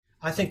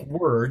I think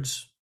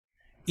words,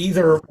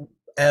 either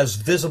as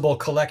visible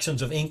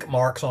collections of ink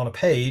marks on a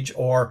page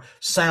or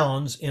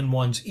sounds in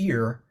one's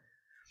ear,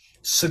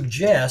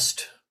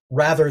 suggest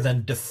rather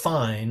than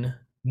define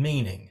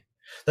meaning.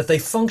 That they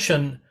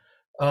function,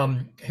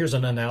 here's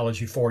an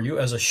analogy for you,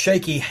 as a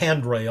shaky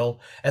handrail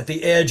at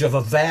the edge of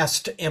a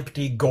vast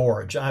empty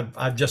gorge.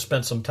 I've just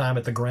spent some time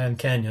at the Grand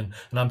Canyon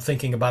and I'm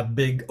thinking about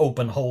big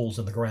open holes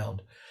in the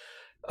ground.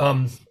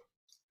 Um,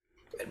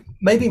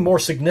 Maybe more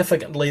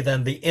significantly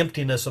than the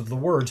emptiness of the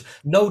words,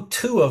 no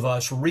two of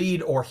us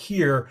read or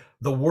hear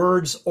the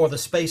words or the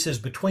spaces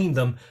between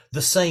them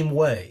the same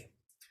way.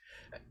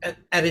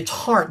 At its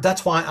heart,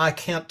 that's why I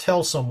can't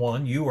tell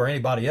someone, you or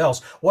anybody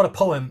else, what a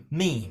poem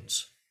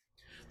means.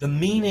 The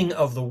meaning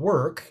of the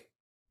work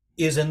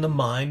is in the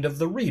mind of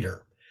the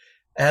reader,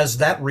 as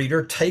that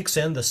reader takes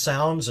in the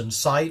sounds and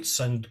sights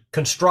and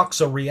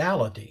constructs a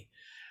reality.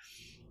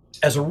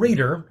 As a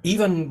reader,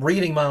 even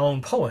reading my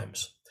own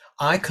poems,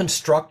 I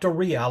construct a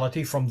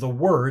reality from the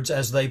words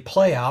as they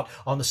play out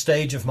on the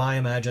stage of my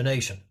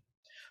imagination.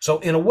 So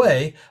in a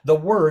way, the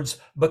words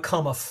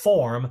become a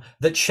form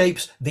that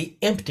shapes the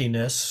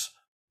emptiness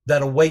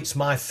that awaits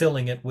my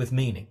filling it with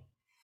meaning.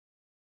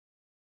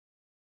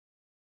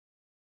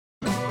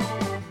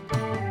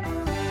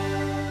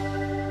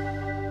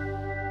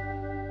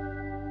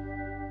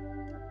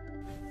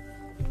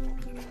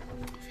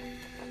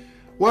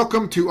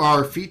 Welcome to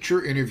our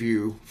feature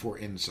interview for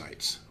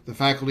Insights, the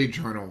faculty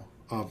journal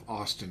of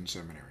Austin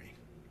Seminary.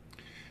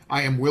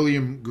 I am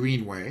William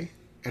Greenway,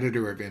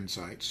 editor of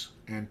Insights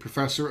and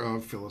professor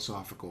of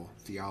philosophical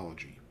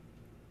theology.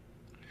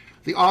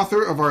 The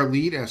author of our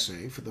lead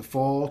essay for the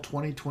fall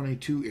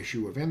 2022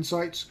 issue of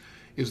Insights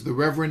is the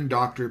Reverend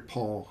Dr.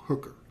 Paul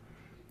Hooker,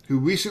 who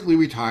recently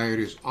retired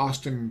as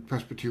Austin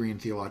Presbyterian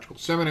Theological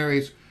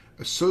Seminary's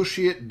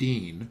Associate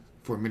Dean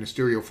for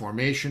Ministerial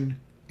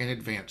Formation and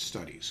Advanced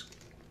Studies.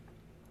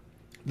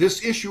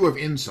 This issue of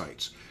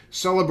Insights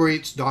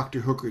celebrates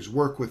Dr. Hooker's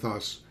work with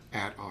us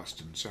at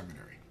Austin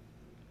Seminary.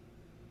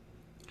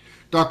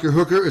 Dr.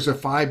 Hooker is a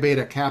Phi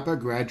Beta Kappa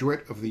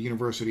graduate of the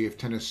University of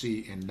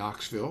Tennessee in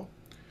Knoxville,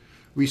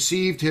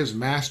 received his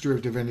Master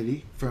of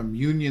Divinity from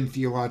Union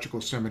Theological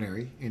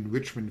Seminary in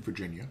Richmond,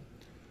 Virginia,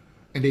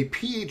 and a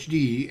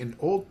PhD in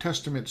Old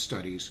Testament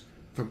Studies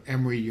from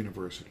Emory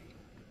University.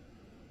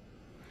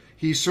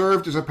 He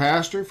served as a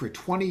pastor for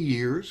 20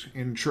 years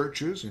in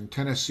churches in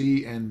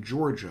Tennessee and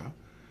Georgia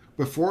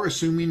before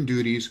assuming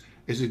duties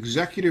as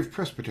executive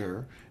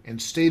presbyter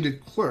and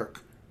stated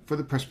clerk for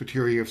the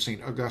Presbytery of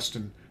St.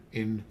 Augustine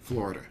in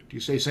Florida. Do you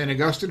say St.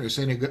 Augustine or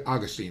St.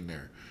 Augustine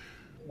there?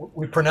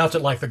 We pronounce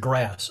it like the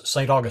grass,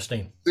 St.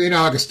 Augustine. St.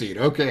 Augustine,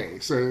 okay.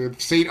 So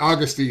St.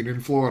 Augustine in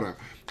Florida.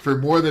 For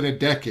more than a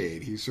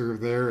decade, he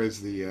served there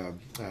as the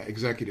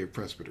executive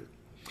presbyter.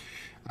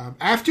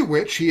 After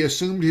which, he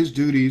assumed his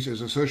duties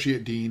as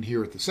associate dean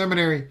here at the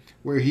seminary,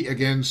 where he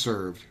again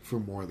served for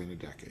more than a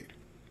decade.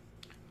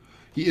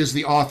 He is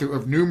the author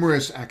of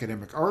numerous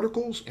academic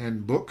articles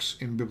and books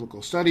in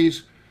biblical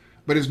studies,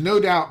 but is no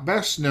doubt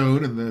best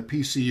known in the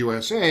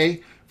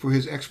PCUSA for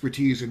his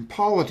expertise in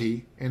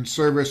polity and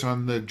service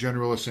on the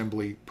General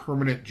Assembly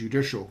Permanent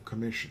Judicial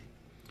Commission.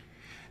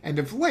 And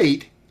of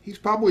late, he's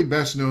probably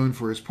best known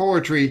for his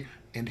poetry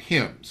and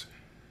hymns,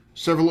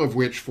 several of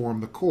which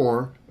form the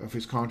core of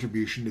his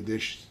contribution to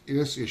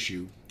this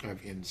issue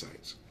of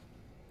Insights.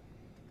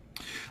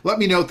 Let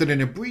me note that an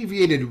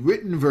abbreviated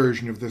written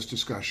version of this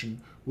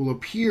discussion will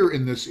appear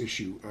in this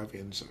issue of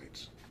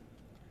Insights.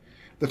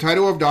 The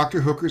title of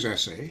Dr. Hooker's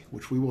essay,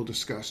 which we will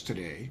discuss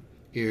today,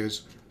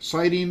 is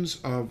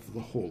Sightings of the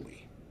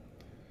Holy.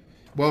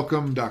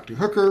 Welcome, Dr.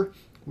 Hooker.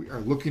 We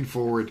are looking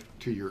forward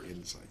to your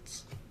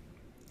insights.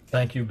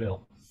 Thank you,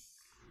 Bill.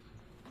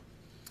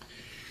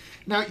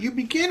 Now, you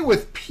begin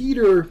with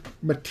Peter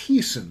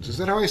Matthiessen. Is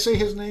that how I say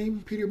his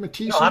name? Peter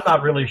Matthiessen? No, I'm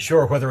not really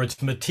sure whether it's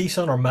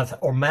Matthiessen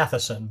or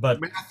Matheson,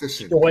 but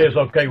Matheson. the way is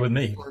okay with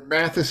me. Or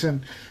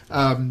Matheson.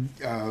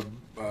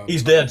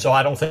 He's dead, so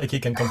I don't think he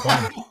can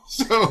complain.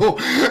 So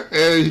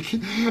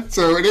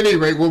at any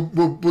rate, we'll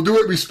do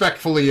it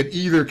respectfully in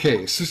either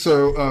case.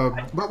 So,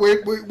 but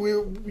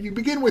you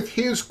begin with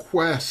his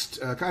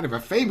quest, kind of a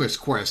famous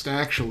quest,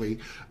 actually,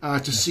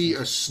 to see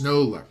a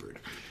snow leopard.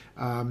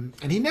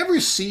 And he never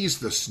sees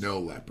the snow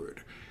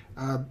leopard.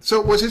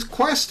 So was his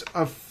quest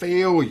a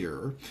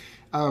failure?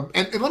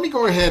 And let me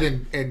go ahead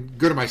and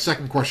go to my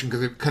second question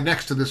because it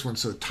connects to this one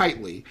so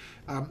tightly.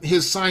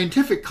 His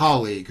scientific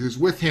colleague who's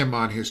with him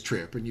on his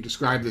trip, and you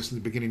described this in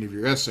the beginning of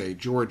your essay,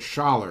 George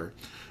Schaller,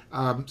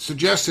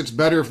 suggests it's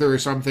better if there are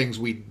some things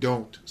we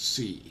don't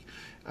see.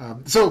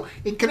 So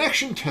in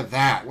connection to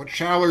that, what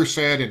Schaller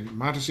said and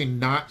Matthiessen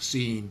not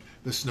seeing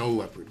the snow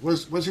leopard,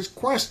 was his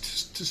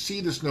quest to see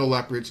the snow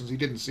leopard, since he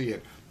didn't see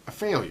it, a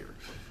failure?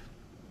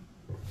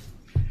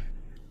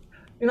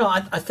 You know,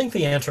 I think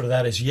the answer to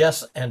that is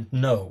yes and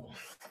no.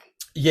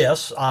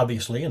 Yes,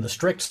 obviously, in the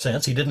strict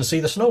sense, he didn't see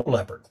the snow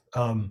leopard.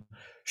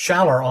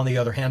 Schaller, on the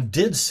other hand,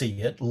 did see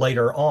it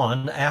later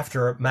on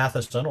after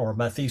Matheson, or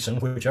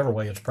Matthiessen, whichever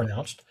way it's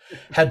pronounced,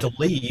 had to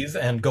leave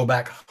and go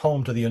back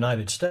home to the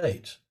United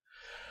States.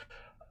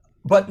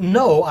 But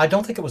no, I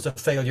don't think it was a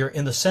failure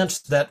in the sense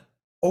that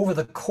over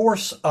the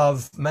course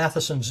of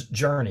Matheson's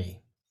journey,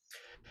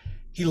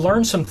 he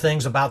learned some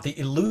things about the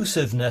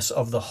elusiveness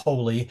of the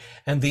holy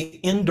and the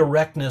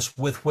indirectness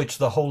with which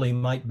the holy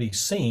might be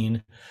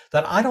seen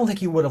that I don't think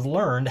he would have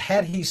learned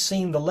had he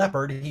seen the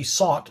leopard he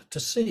sought to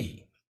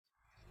see.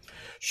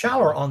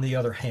 Schaller, on the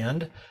other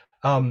hand,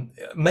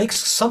 makes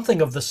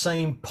something of the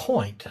same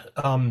point.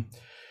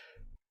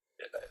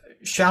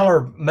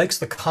 Schaller makes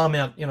the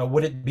comment,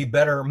 would it be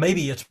better?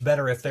 Maybe it's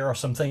better if there are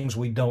some things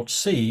we don't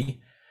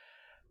see.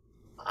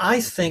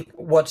 I think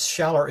what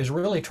Schaller is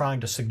really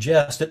trying to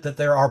suggest is that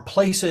there are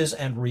places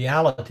and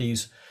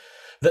realities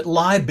that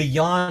lie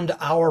beyond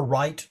our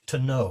right to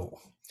know,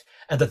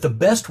 and that the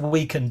best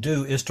we can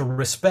do is to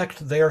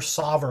respect their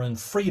sovereign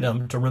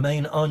freedom to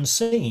remain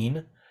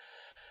unseen.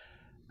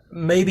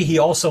 Maybe he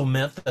also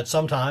meant that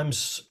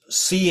sometimes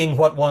seeing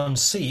what one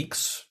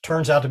seeks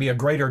turns out to be a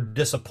greater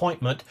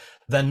disappointment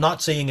than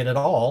not seeing it at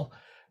all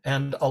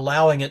and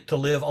allowing it to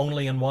live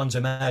only in one's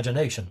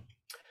imagination.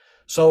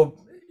 So,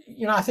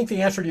 I think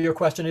the answer to your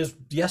question is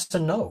yes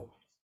and no.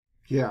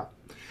 Yeah.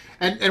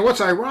 And what's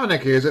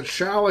ironic is it's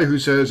Schaller who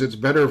says it's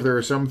better if there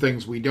are some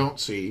things we don't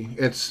see.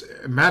 It's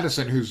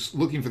Matheson who's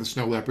looking for the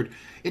snow leopard.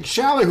 It's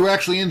Schaller who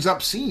actually ends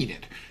up seeing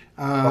it.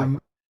 Right.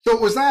 So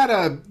was that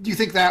do you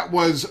think that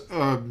was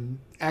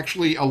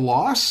actually a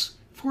loss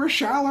for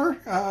Schaller?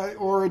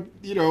 Or,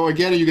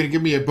 again, are you going to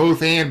give me a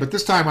both and, but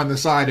this time on the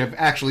side of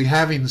actually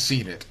having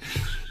seen it?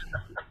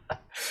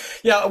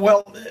 Yeah,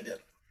 well,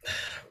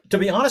 to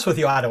be honest with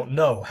you, I don't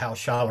know how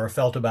Schaller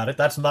felt about it.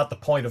 That's not the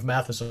point of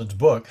Matheson's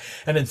book.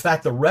 And in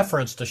fact, the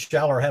reference to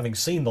Schaller having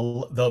seen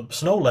the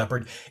snow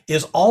leopard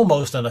is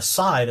almost an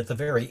aside at the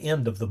very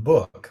end of the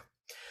book.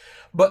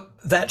 But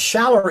that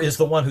Schaller is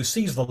the one who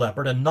sees the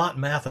leopard and not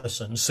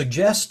Matheson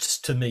suggests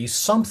to me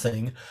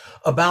something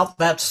about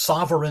that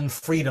sovereign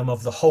freedom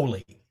of the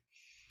holy,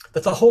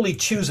 that the holy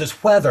chooses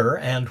whether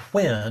and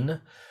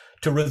when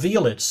to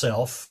reveal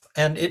itself,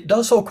 and it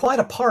does so quite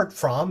apart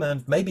from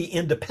and maybe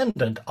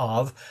independent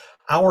of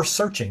our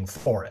searching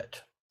for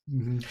it.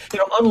 Mm-hmm.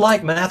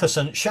 Unlike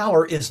Matheson,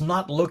 Schaller is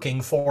not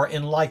looking for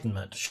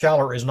enlightenment.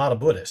 Schaller is not a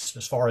Buddhist,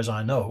 as far as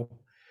I know.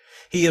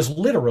 He is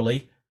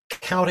literally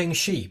counting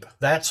sheep.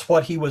 That's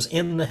what he was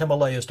in the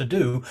Himalayas to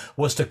do,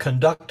 was to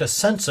conduct a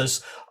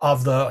census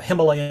of the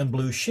Himalayan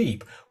blue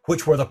sheep,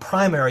 which were the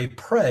primary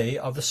prey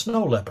of the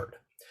snow leopard.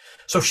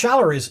 So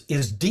Schaller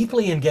is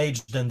deeply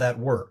engaged in that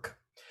work.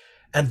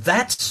 And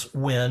that's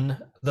when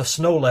the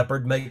snow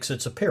leopard makes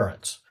its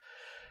appearance.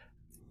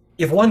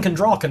 If one can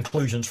draw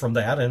conclusions from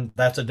that, and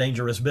that's a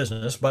dangerous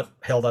business, but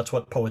hell, that's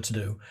what poets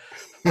do.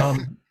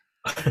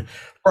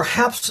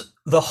 Perhaps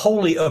the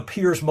holy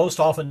appears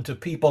most often to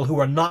people who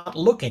are not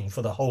looking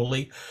for the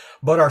holy,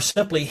 but are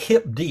simply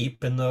hip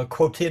deep in the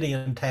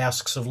quotidian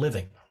tasks of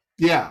living.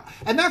 Yeah,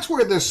 and that's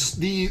where the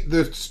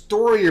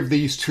story of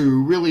these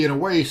two really, in a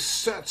way,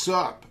 sets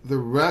up the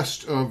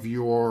rest of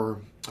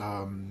your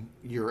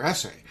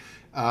essay.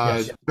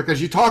 Yes.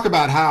 Because you talk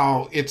about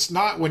how it's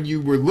not when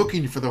you were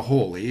looking for the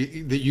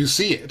holy that you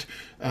see it,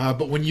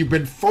 but when you've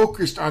been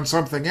focused on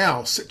something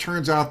else, it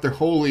turns out the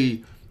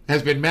holy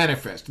has been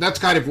manifest. That's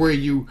kind of where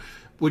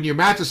when you're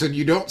Matheson,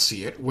 you don't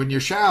see it. When you're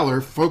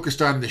Schaller,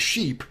 focused on the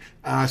sheep,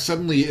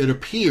 suddenly it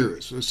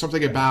appears. There's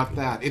something about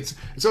that.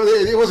 So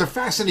it was a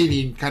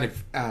fascinating kind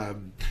of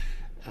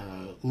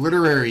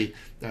literary.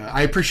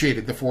 I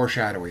appreciated the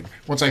foreshadowing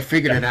once I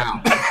figured it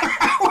out.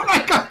 When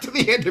I got to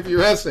the end of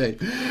your essay.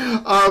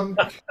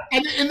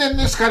 And then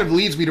this kind of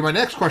leads me to my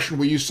next question,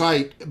 where you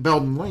cite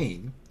Belden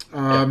Lane.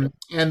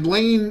 And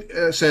Lane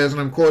says,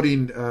 and I'm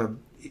quoting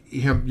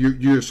him,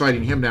 you're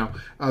citing him now,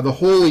 the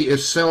holy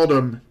is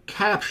seldom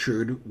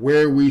captured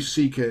where we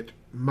seek it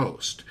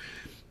most.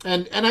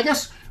 And I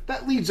guess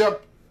that leads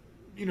up,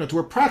 to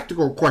a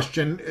practical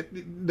question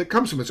that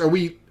comes from this. Are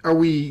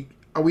we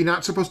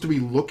not supposed to be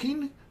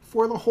looking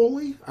for the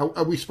holy?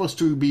 Are we supposed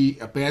to be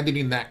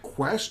abandoning that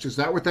quest? Is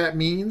that what that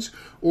means?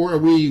 Or are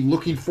we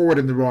looking for it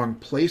in the wrong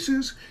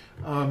places?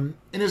 And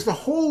is the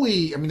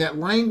holy, that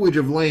language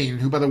of Lane,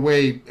 who, by the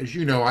way, as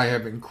you know, I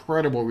have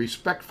incredible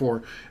respect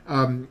for,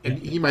 and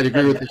he might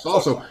agree with this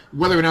also,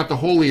 whether or not the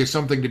holy is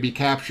something to be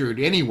captured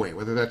anyway,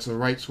 whether that's the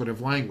right sort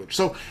of language.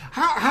 So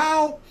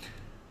how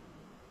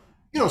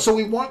so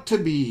we want to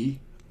be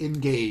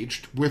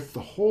engaged with the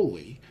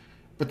holy,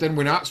 but then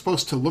we're not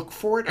supposed to look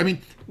for it?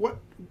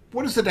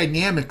 What is the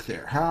dynamic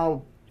there?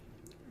 How?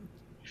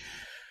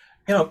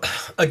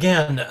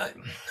 Again,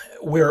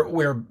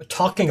 we're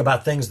talking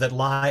about things that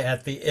lie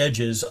at the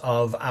edges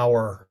of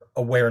our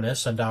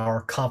awareness and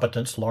our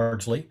competence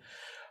largely.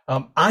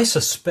 I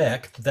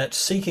suspect that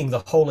seeking the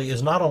holy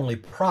is not only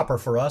proper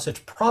for us,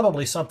 it's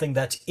probably something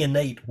that's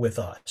innate with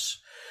us.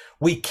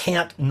 We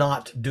can't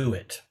not do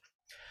it.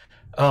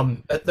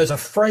 There's a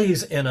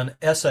phrase in an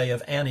essay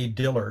of Annie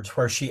Dillard's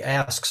where she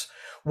asks,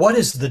 what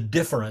is the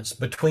difference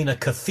between a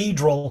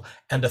cathedral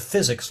and a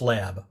physics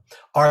lab?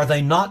 Are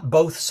they not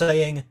both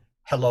saying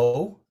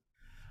hello?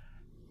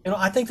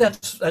 I think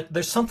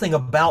there's something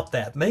about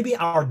that. Maybe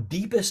our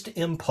deepest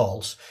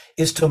impulse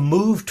is to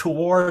move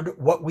toward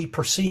what we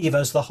perceive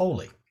as the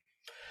holy.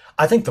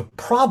 I think the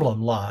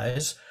problem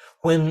lies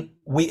when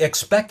we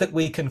expect that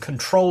we can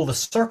control the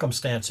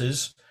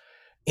circumstances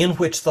in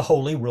which the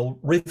holy will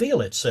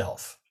reveal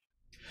itself.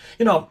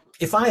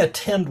 If I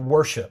attend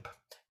worship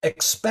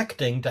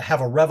expecting to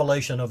have a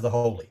revelation of the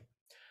holy,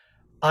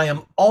 I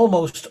am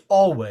almost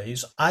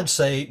always, I'd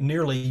say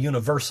nearly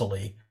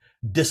universally,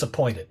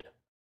 disappointed.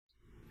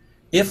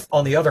 If,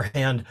 on the other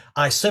hand,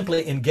 I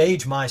simply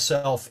engage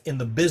myself in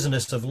the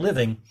business of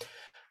living,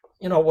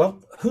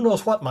 well, who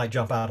knows what might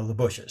jump out of the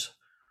bushes?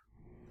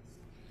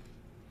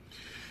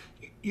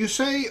 You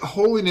say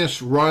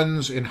holiness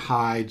runs and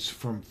hides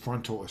from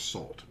frontal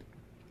assault,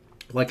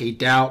 like a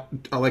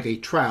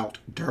trout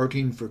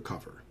darting for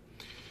cover.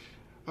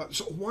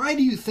 So why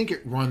do you think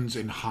it runs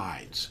and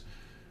hides?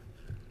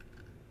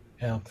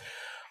 Yeah.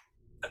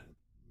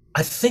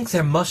 I think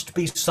there must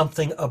be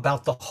something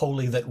about the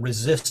holy that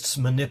resists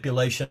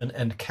manipulation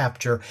and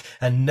capture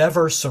and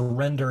never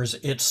surrenders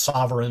its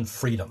sovereign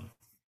freedom.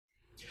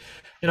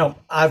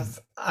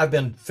 I've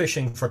been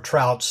fishing for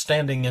trout,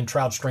 standing in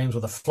trout streams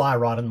with a fly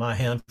rod in my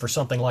hand for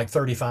something like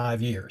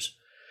 35 years.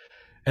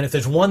 And if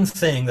there's one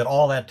thing that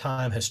all that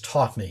time has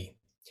taught me,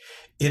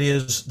 it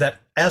is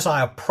that as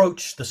I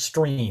approach the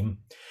stream,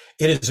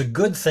 it is a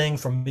good thing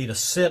for me to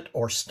sit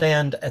or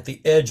stand at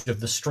the edge of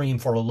the stream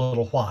for a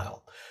little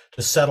while,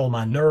 to settle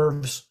my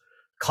nerves,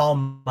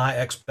 calm my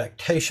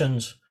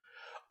expectations,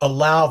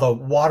 allow the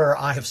water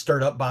I have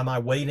stirred up by my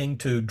wading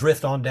to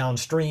drift on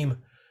downstream,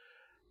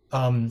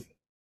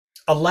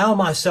 allow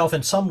myself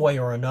in some way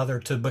or another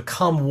to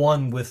become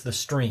one with the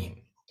stream.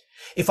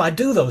 If I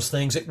do those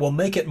things, it will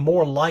make it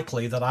more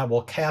likely that I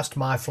will cast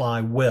my fly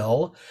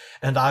well,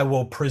 and I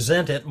will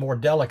present it more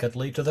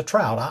delicately to the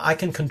trout. I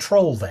can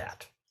control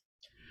that.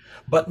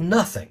 But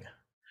nothing,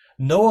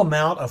 no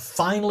amount of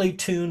finely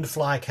tuned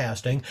fly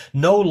casting,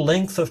 no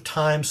length of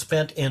time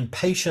spent in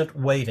patient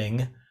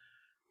waiting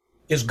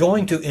is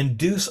going to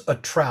induce a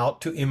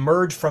trout to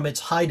emerge from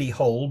its hidey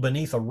hole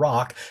beneath a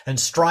rock and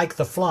strike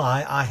the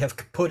fly I have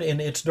put in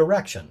its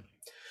direction.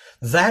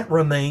 That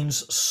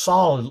remains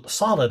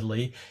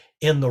solidly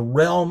in the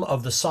realm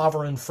of the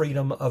sovereign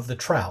freedom of the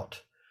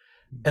trout.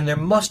 And there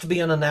must be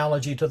an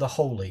analogy to the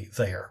holy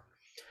there.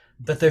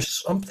 That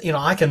there's some,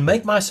 I can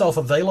make myself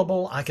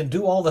available, I can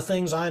do all the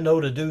things I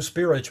know to do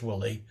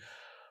spiritually,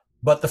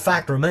 but the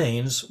fact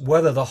remains,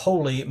 whether the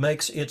holy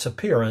makes its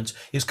appearance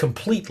is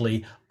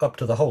completely up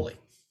to the holy.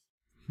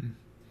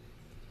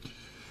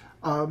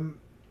 You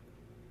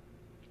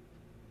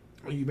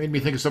made me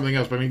think of something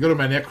else, but I'm going to go to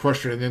my next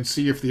question and then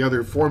see if the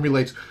other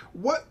formulates.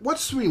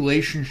 What's the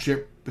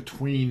relationship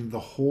between the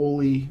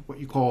holy, what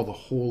you call the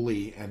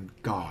holy, and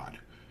God?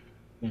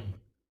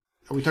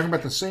 Are we talking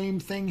about the same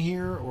thing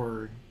here,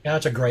 or? Yeah,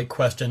 that's a great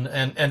question,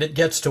 and it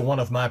gets to one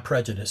of my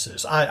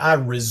prejudices. I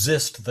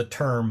resist the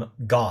term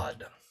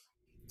God.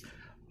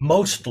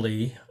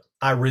 Mostly,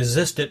 I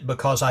resist it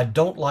because I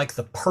don't like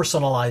the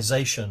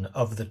personalization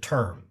of the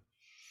term,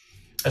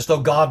 as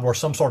though God were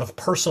some sort of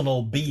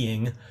personal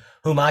being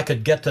whom I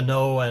could get to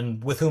know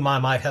and with whom I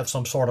might have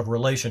some sort of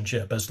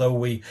relationship, as though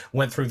we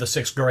went through the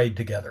 6th grade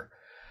together.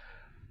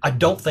 I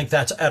don't think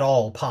that's at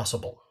all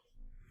possible.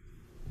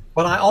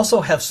 But I also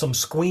have some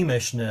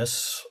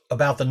squeamishness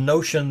about the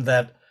notion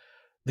that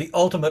the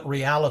ultimate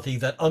reality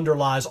that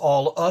underlies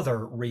all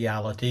other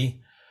reality,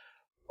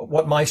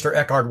 what Meister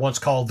Eckhart once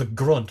called the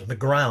Grund, the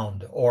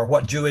ground, or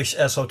what Jewish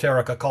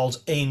esoterica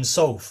calls Ein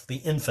Sof, the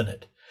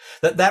infinite,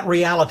 that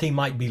reality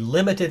might be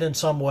limited in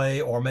some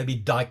way or maybe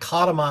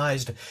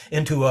dichotomized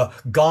into a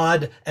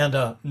God and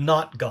a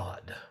not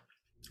God.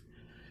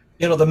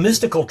 The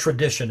mystical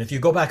tradition, if you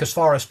go back as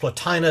far as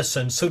Plotinus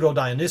and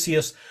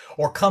Pseudo-Dionysius,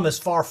 or come as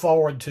far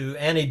forward to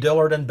Annie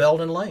Dillard and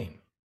Belden Lane,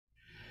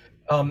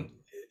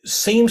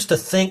 seems to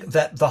think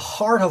that the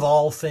heart of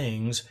all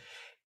things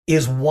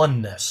is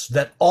oneness,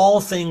 that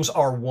all things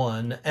are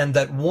one, and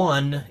that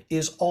one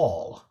is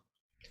all.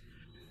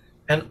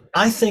 And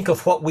I think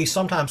of what we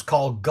sometimes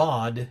call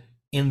God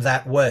in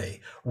that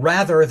way,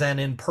 rather than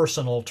in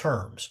personal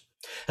terms.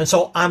 And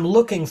so I'm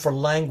looking for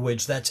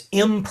language that's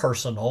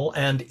impersonal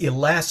and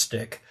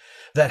elastic,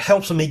 that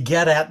helps me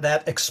get at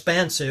that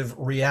expansive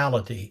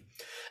reality.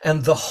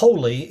 And the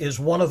holy is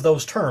one of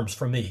those terms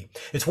for me.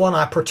 It's one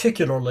I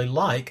particularly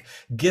like,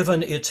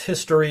 given its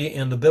history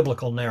in the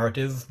biblical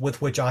narrative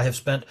with which I have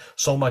spent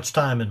so much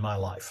time in my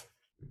life.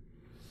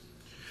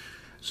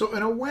 So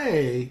in a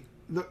way,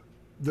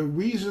 the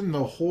reason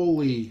the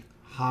holy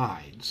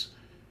hides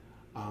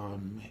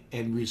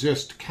and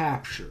resists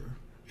capture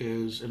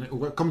is, and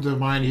what comes to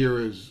mind here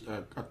is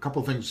a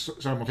couple of things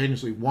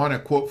simultaneously. One, a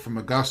quote from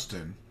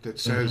Augustine that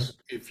says,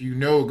 if you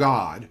know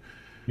God,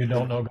 you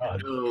don't know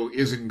God. Know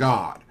isn't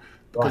God,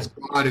 because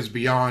Right. God is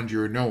beyond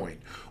your knowing.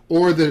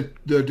 Or the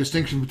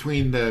distinction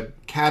between the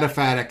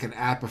cataphatic and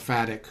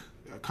apophatic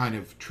kind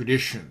of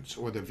traditions,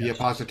 or the via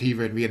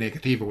positiva and via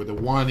negativa, where the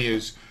one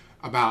is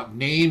about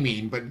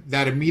naming, but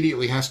that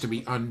immediately has to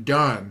be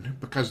undone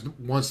because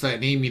once that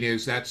naming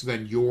is, that's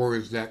then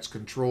yours, that's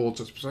controlled.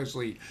 So it's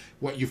precisely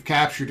what you've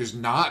captured is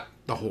not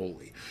the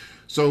holy.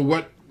 So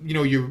what,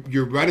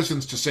 your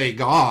reticence to say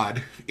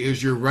God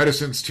is your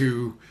reticence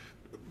to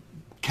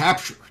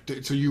capture.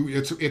 So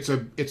it's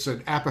an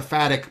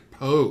apophatic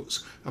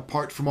pose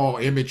apart from all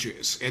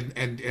images, and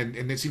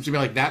it seems to me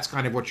like that's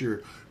kind of what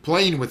you're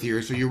playing with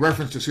here. So your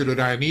reference to Pseudo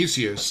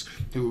Dionysius,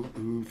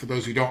 who for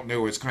those who don't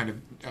know is kind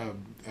of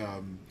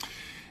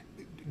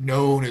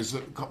known as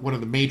one of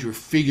the major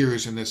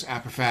figures in this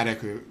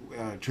apophatic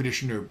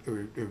tradition or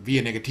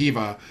via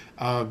negativa,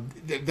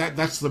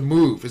 that's the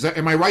move.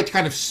 Am I right to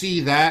kind of see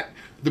that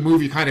the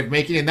move you're kind of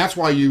making, and that's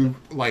why you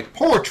like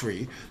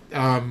poetry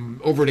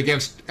over and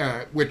against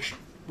which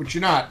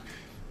you're not.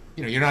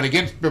 You're not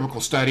against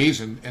biblical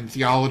studies and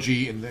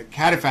theology in the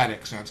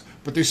cataphatic sense,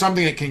 but there's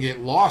something that can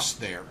get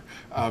lost there.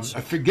 A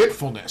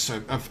forgetfulness,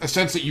 a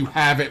sense that you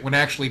have it when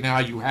actually now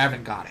you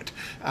haven't got it.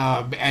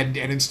 And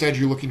instead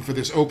you're looking for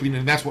this opening,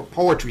 and that's what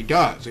poetry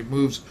does. It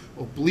moves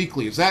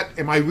obliquely.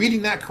 Am I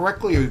reading that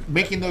correctly or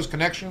making those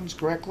connections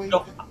correctly?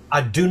 No,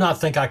 I do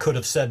not think I could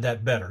have said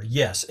that better.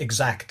 Yes,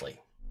 exactly.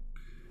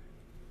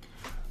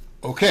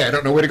 Okay, I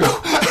don't know where to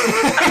go.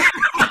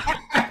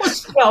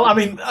 Well, I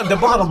mean, the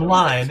bottom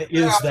line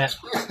is that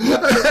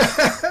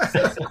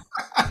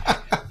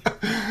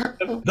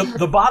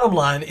the bottom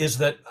line is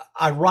that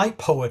I write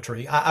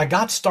poetry. I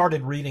got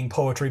started reading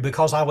poetry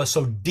because I was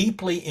so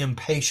deeply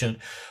impatient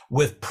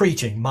with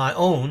preaching, my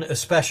own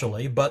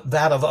especially, but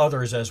that of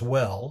others as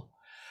well,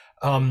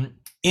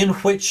 in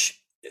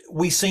which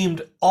we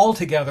seemed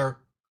altogether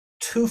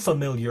too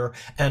familiar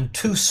and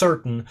too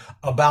certain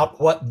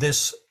about what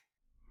this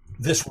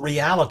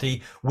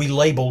reality we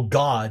label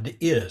God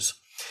is.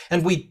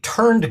 And we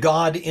turned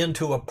God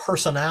into a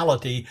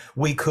personality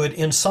we could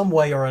in some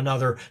way or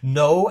another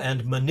know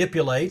and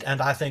manipulate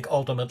and I think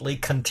ultimately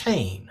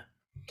contain.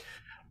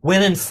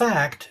 When in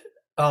fact,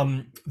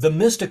 the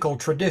mystical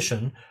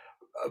tradition,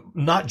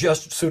 not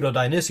just Pseudo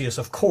Dionysius,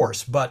 of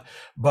course, but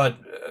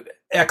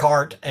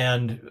Eckhart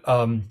and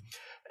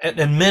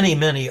many,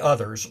 many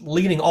others,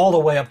 leading all the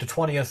way up to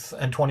 20th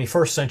and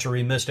 21st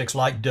century mystics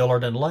like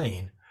Dillard and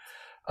Lane,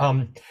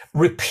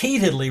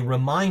 repeatedly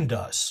remind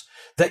us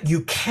that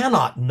you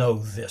cannot know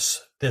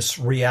this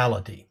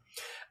reality,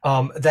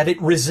 that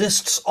it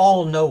resists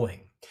all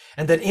knowing,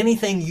 and that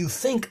anything you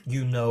think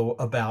you know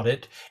about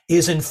it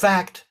is in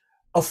fact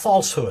a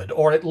falsehood,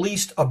 or at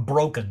least a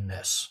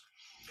brokenness.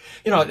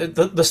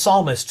 The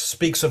psalmist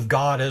speaks of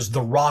God as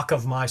the rock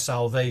of my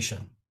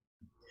salvation.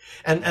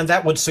 And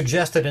that would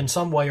suggest that in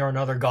some way or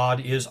another God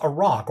is a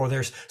rock, or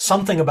there's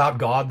something about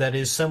God that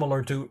is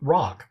similar to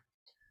rock.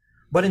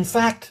 But in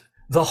fact,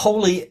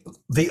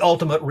 the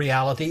ultimate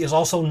reality is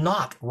also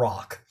not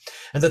rock,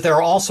 and that there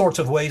are all sorts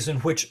of ways in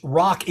which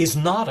rock is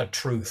not a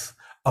truth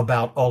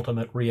about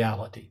ultimate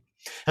reality.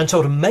 And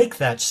so to make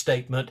that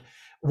statement,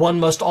 one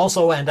must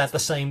also, and at the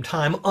same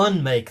time,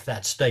 unmake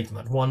that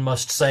statement. One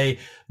must say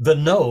the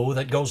no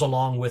that goes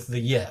along with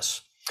the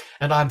yes.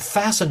 And I'm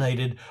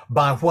fascinated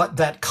by what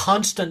that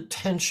constant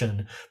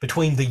tension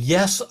between the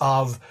yes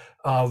of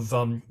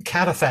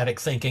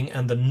cataphatic thinking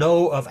and the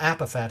no of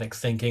apophatic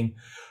thinking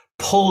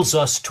pulls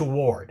us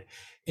toward.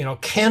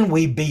 Can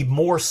we be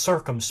more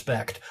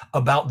circumspect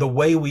about the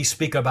way we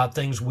speak about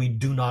things we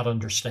do not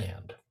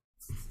understand?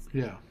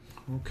 Yeah.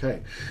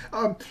 Okay.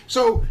 That's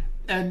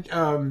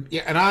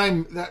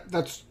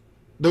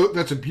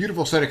a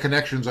beautiful set of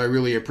connections. I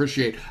really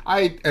appreciate.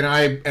 I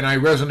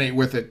resonate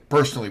with it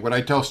personally. What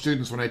I tell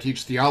students when I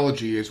teach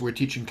theology is we're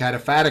teaching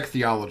cataphatic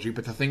theology,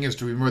 but the thing is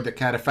to remember that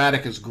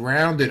cataphatic is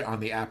grounded on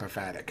the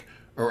apophatic,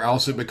 or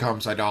else it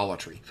becomes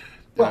idolatry.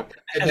 Well,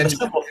 and then you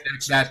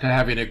connect that to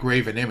having a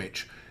graven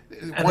image.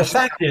 And the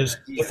fact is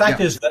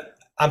that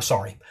I'm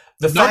sorry.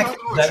 The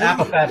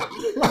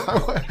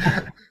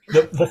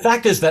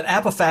fact is that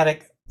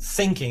apophatic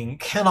thinking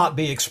cannot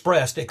be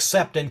expressed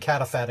except in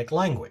cataphatic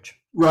language.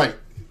 Right.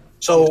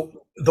 So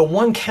the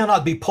one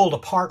cannot be pulled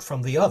apart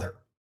from the other.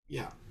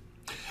 Yeah.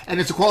 And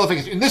it's a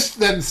qualification. And this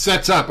then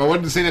sets up, I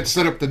wanted to say that to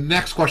set up the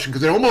next question,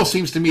 because it almost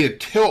seems to me to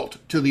tilt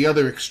to the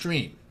other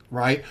extreme.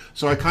 Right,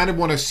 so I kind of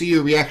want to see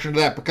your reaction to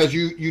that, because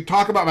you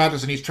talk about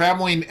Matheson. He's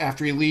traveling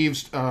after he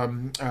leaves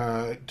to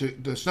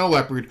the Snow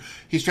Leopard.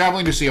 He's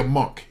traveling to see a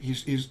monk.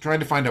 He's trying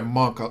to find a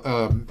monk,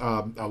 a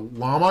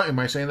lama. Am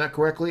I saying that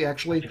correctly?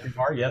 Actually,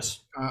 yes,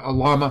 a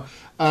lama.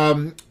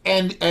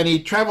 And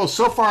he travels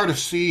so far to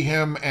see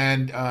him,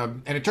 and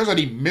it turns out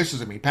he misses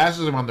him. He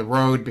passes him on the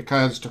road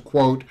because, to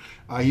quote,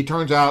 he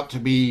turns out to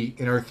be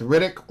an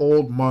arthritic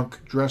old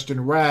monk dressed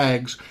in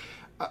rags.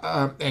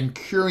 And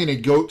curing a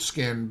goat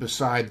skin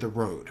beside the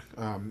road.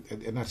 And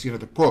that's the end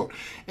of the quote.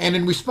 And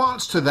in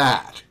response to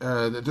that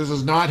this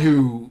is not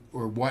who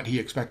or what he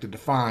expected to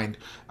find,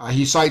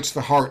 he cites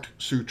the Heart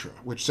Sutra,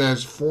 which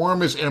says,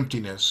 form is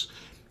emptiness,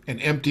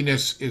 and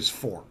emptiness is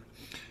form.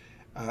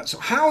 So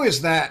how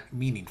is that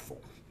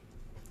meaningful?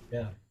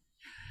 Yeah.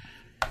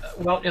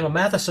 Well,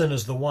 Matheson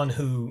is the one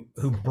who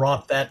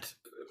brought that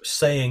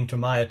saying to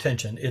my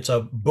attention. It's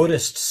a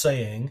Buddhist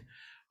saying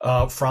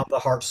from the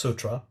Heart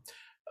Sutra.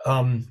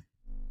 Um,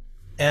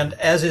 and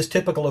as is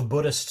typical of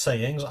Buddhist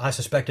sayings, I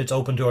suspect it's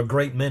open to a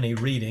great many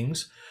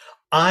readings.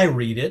 I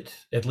read it,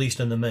 at least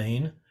in the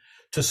main,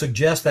 to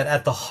suggest that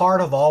at the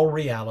heart of all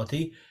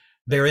reality,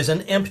 there is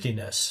an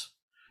emptiness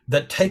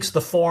that takes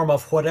the form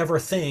of whatever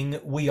thing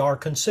we are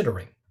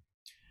considering.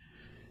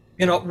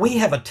 You know, we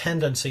have a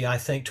tendency, I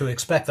think, to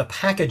expect the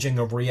packaging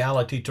of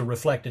reality to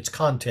reflect its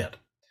content,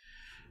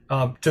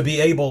 to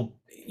be able,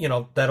 you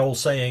know, that old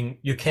saying,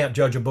 you can't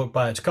judge a book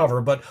by its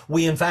cover, but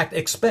we in fact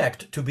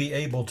expect to be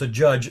able to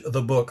judge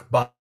the book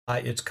by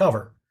its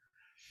cover.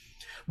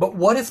 But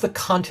what if the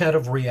content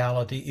of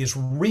reality is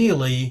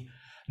really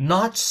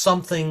not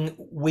something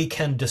we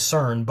can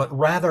discern, but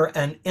rather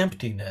an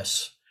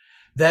emptiness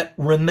that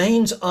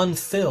remains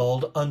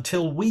unfilled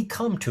until we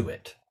come to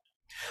it?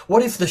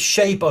 What if the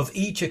shape of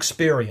each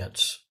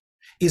experience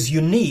is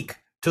unique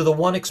to the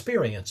one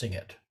experiencing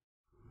it?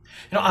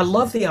 You know, I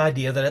love the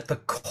idea that at the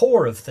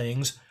core of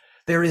things,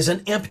 there is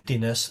an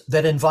emptiness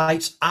that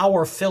invites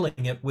our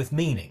filling it with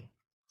meaning.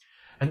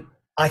 And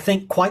I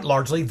think quite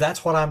largely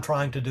that's what I'm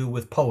trying to do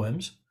with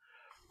poems.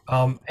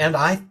 And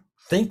I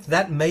think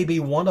that may be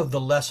one of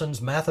the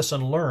lessons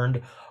Matheson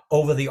learned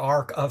over the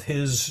arc of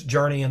his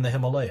journey in the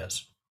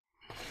Himalayas.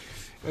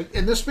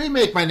 And this may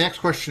make my next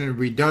question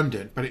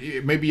redundant, but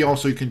maybe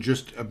also you can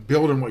just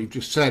build on what you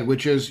just said,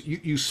 which is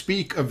you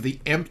speak of the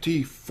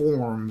empty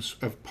forms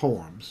of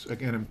poems.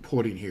 Again, I'm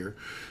quoting here.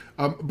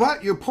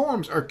 But your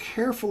poems are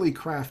carefully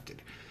crafted,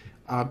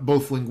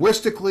 both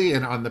linguistically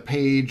and on the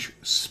page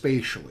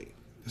spatially.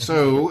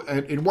 So,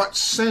 in what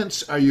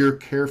sense are your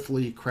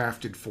carefully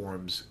crafted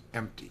forms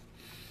empty?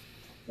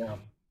 Yeah,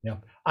 yeah.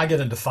 I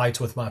get into fights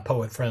with my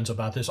poet friends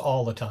about this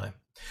all the time,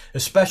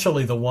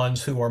 especially the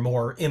ones who are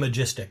more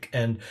imagistic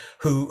and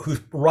who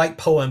write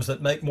poems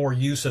that make more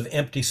use of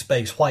empty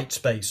space, white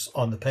space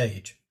on the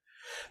page.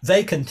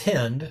 They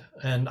contend,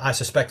 and I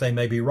suspect they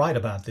may be right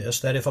about this,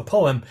 that if a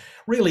poem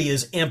really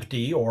is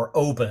empty or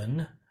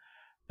open,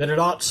 that it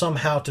ought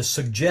somehow to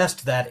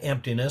suggest that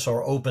emptiness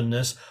or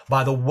openness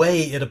by the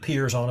way it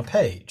appears on a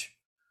page.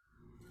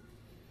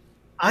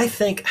 I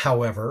think,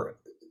 however,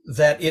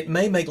 that it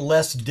may make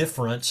less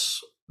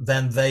difference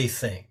than they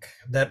think,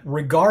 that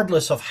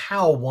regardless of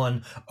how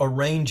one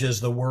arranges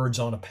the words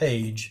on a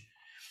page,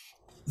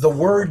 the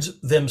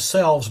words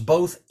themselves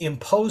both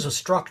impose a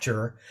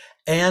structure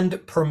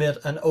and permit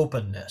an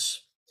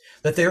openness.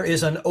 That there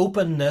is an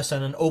openness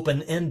and an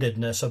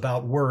open-endedness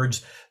about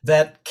words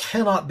that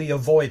cannot be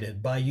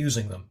avoided by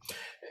using them.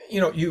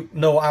 You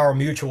know our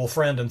mutual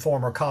friend and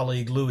former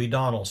colleague, Louis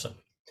Donaldson.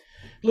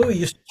 Louis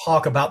used to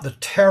talk about the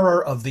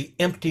terror of the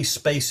empty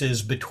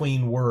spaces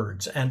between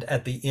words and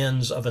at the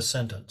ends of a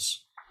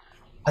sentence.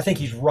 I think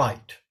he's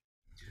right.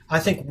 I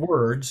think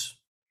words,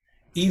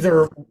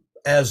 either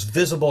as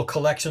visible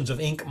collections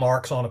of ink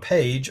marks on a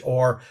page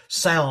or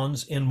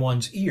sounds in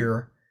one's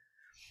ear,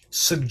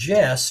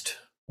 suggest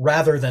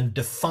rather than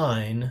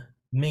define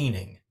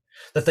meaning.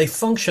 That they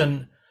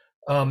function,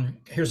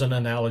 here's an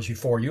analogy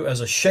for you,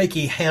 as a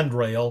shaky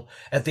handrail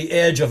at the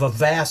edge of a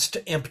vast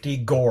empty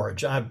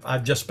gorge.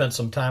 I've just spent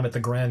some time at the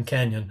Grand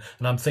Canyon,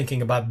 and I'm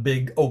thinking about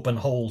big open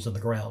holes in the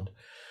ground.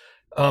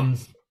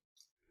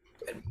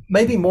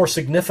 Maybe more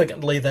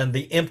significantly than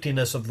the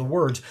emptiness of the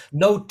words,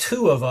 no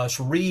two of us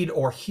read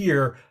or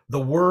hear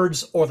the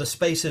words or the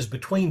spaces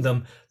between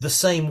them the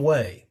same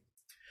way.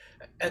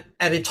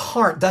 At its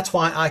heart, that's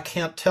why I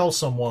can't tell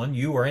someone,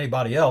 you or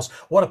anybody else,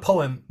 what a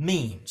poem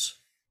means.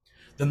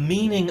 The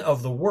meaning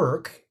of the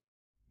work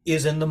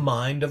is in the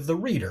mind of the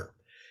reader,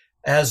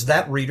 as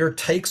that reader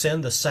takes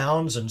in the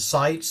sounds and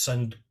sights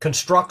and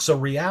constructs a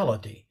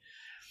reality.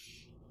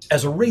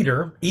 As a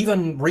reader,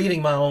 even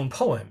reading my own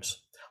poems,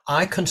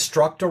 I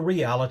construct a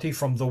reality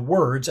from the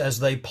words as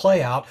they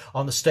play out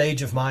on the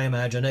stage of my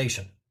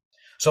imagination.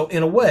 So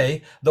in a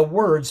way, the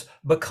words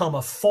become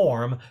a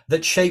form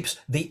that shapes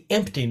the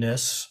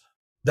emptiness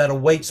that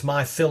awaits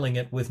my filling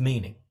it with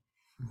meaning.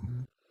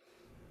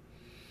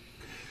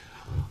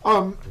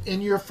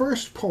 In your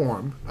first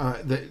poem,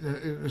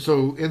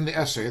 so in the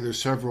essay,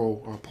 there's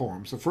several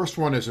poems. The first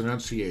one is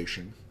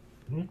Enunciation.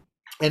 Mm-hmm.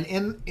 And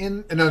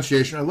in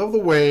Enunciation, I love the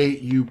way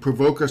you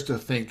provoke us to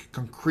think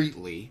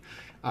concretely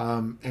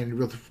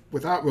and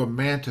without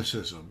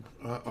romanticism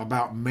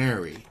about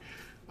Mary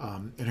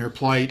and her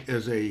plight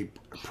as a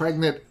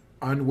pregnant,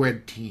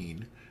 unwed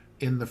teen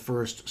in the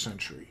first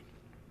century.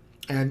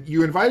 And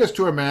you invite us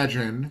to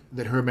imagine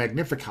that her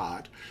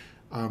Magnificat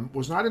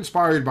was not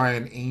inspired by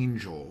an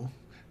angel,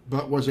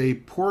 but was a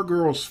poor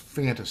girl's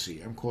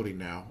fantasy, I'm quoting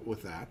now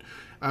with that,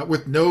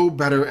 with no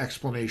better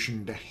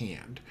explanation to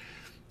hand.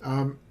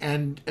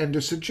 And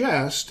to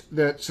suggest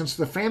that since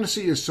the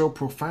fantasy is so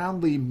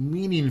profoundly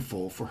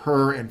meaningful for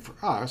her and for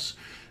us,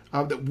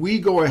 that we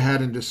go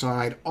ahead and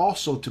decide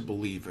also to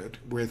believe it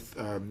with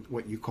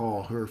what you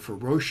call her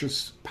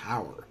ferocious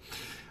power,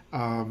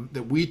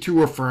 that we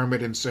too affirm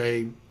it and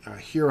say,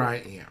 here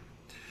I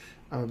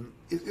am.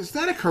 Is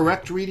that a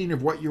correct reading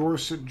of what you're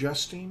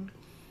suggesting?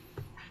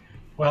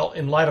 Well,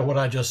 in light of what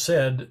I just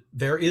said,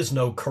 there is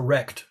no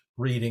correct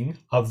reading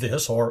of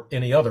this or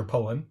any other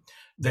poem.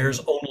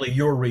 There's only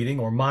your reading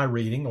or my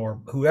reading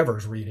or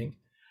whoever's reading,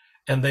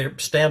 and they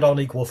stand on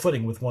equal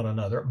footing with one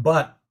another.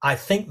 But I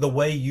think the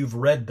way you've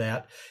read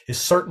that is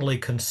certainly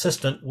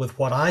consistent with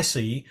what I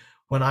see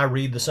when I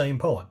read the same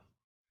poem.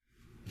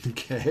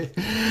 Okay.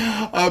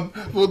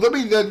 Well, let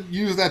me then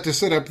use that to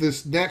set up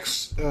this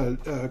next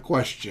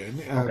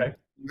question. Okay.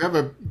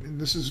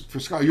 This is for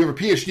Scott, you have a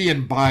PhD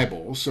in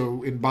Bible.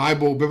 So in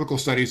biblical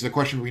studies, the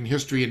question between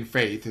history and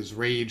faith has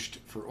raged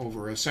for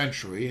over a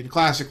century. And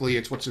classically,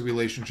 it's what's the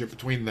relationship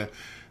between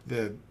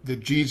the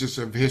Jesus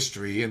of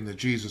history and the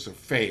Jesus of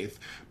faith.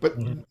 But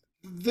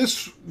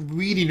this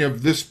reading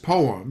of this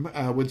poem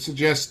would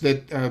suggest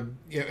that,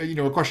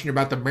 a question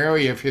about the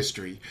Mary of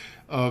history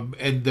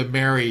and the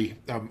Mary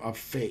of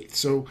faith.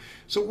 So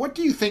what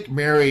do you think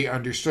Mary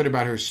understood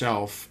about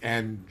herself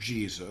and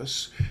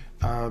Jesus?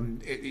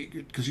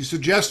 Because you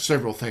suggest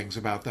several things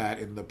about that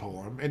in the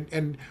poem.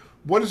 And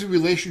what is the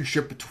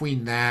relationship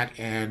between that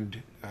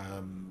and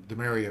the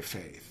Mary of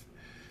faith?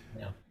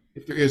 Yeah.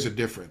 If there is a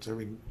difference, I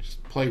mean,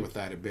 just play with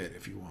that a bit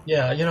if you want.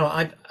 Yeah,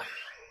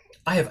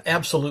 I have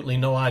absolutely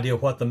no idea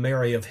what the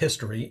Mary of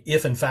history,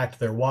 if in fact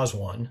there was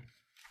one,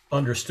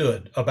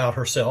 understood about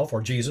herself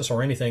or Jesus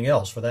or anything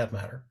else for that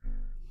matter.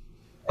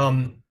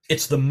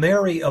 It's the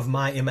Mary of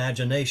my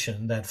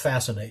imagination that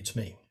fascinates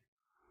me.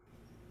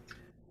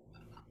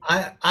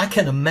 I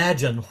can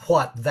imagine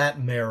what that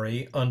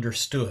Mary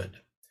understood,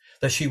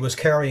 that she was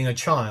carrying a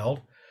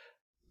child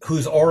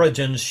whose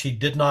origins she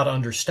did not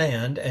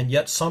understand and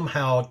yet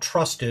somehow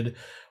trusted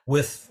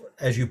with,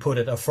 as you put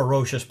it, a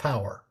ferocious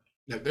power.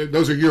 Yeah,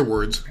 those are your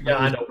words. Yeah,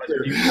 I know.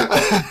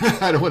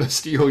 I don't want to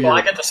steal your. Well,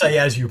 I get to say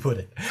as you put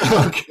it.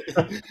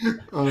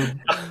 Okay.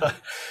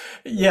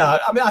 Yeah,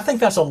 I mean, I think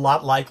that's a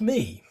lot like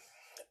me.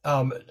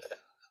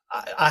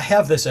 I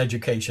have this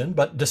education,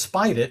 but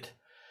despite it,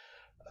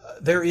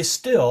 there is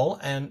still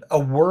a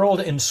world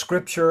in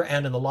Scripture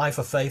and in the life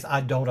of faith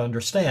I don't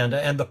understand.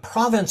 And the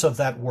province of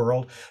that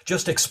world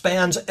just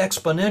expands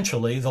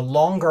exponentially the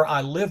longer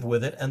I live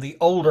with it and the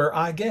older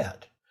I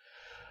get.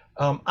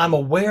 I'm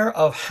aware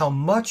of how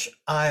much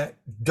I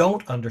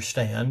don't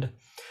understand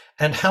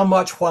and how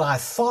much what I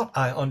thought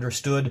I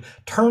understood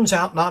turns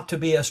out not to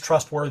be as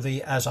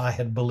trustworthy as I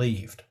had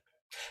believed.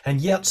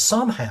 And yet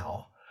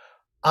somehow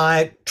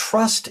I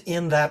trust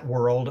in that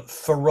world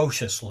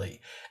ferociously,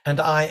 and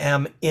I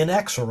am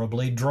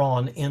inexorably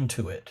drawn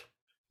into it.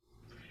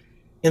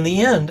 In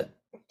the end,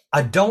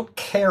 I don't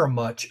care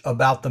much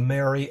about the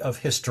Mary of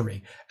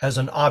history as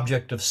an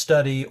object of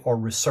study or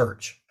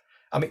research.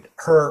 I mean,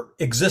 her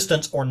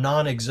existence or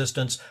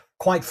non-existence,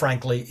 quite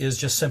frankly, is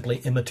just simply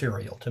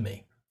immaterial to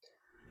me.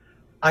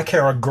 I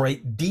care a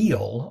great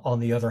deal, on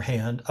the other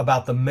hand,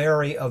 about the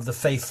Mary of the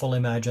faithful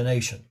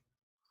imagination.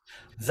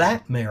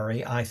 That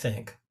Mary, I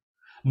think,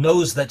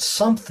 knows that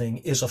something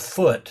is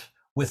afoot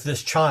with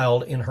this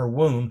child in her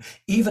womb,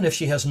 even if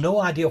she has no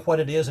idea what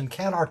it is and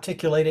can't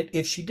articulate it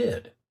if she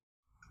did.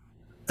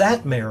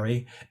 That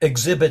Mary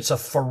exhibits a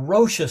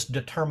ferocious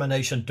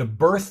determination to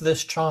birth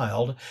this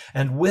child,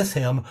 and with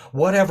him,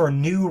 whatever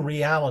new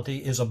reality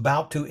is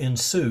about to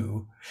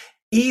ensue,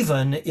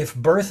 even if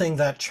birthing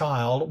that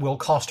child will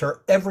cost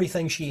her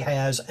everything she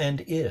has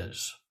and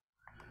is.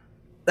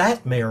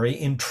 That Mary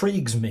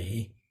intrigues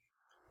me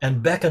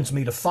and beckons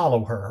me to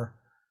follow her,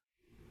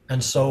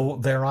 and so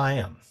there I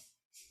am.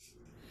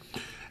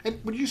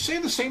 And would you say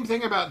the same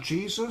thing about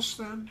Jesus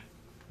then?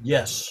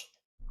 Yes.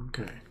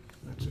 Okay,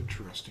 that's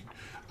interesting.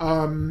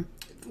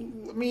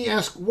 Let me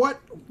ask, what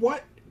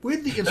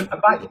with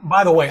the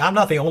by the way, I'm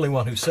not the only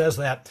one who says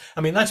that.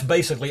 I mean, that's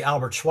basically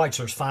Albert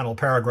Schweitzer's final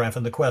paragraph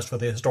in The Quest for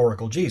the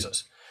Historical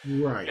Jesus.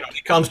 Right.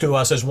 He comes to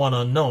us as one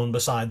unknown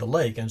beside the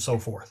lake and so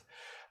forth.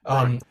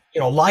 Right.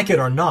 Like it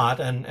or not,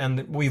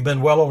 and we've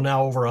been well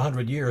now over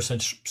 100 years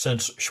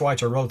since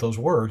Schweitzer wrote those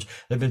words.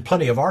 There've been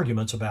plenty of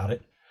arguments about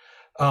it.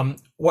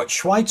 What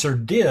Schweitzer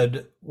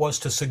did was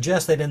to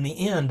suggest that in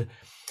the end,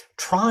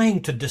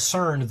 trying to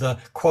discern the,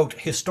 quote,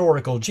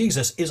 historical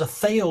Jesus is a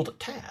failed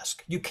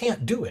task. You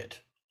can't do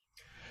it.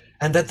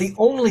 And that the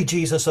only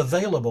Jesus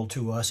available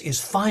to us is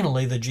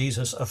finally the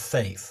Jesus of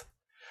faith.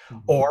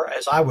 Or,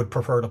 as I would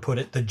prefer to put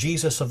it, the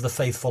Jesus of the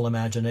faithful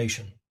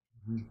imagination.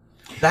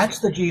 That's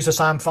the Jesus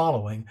I'm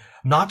following,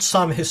 not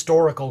some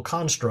historical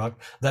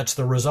construct that's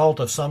the result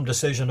of some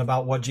decision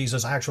about what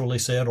Jesus actually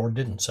said or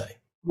didn't say.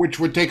 Which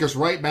would take us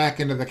right back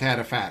into the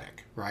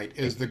cataphatic, right,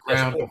 is the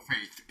ground of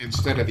faith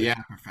instead of the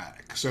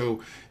apophatic.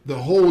 So the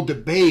whole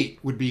debate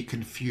would be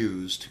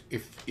confused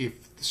if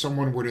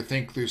someone were to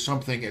think there's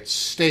something at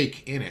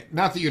stake in it.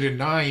 Not that you're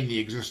denying the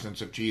existence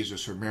of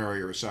Jesus or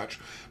Mary or such,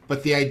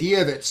 but the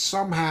idea that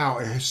somehow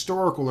a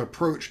historical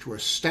approach to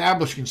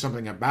establishing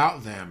something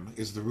about them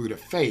is the root of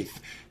faith.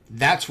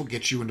 That's what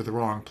gets you into the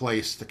wrong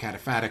place, the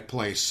cataphatic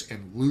place,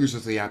 and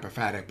loses the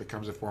apophatic,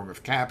 becomes a form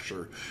of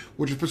capture,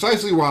 which is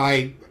precisely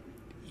why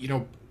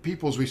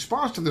people's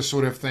response to this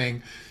sort of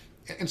thing,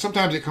 and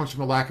sometimes it comes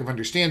from a lack of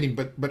understanding,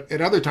 but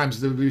at other times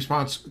the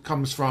response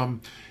comes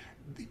from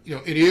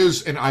it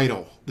is an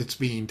idol that's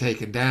being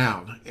taken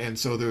down, and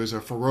so there's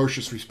a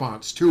ferocious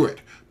response to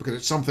it because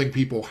it's something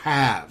people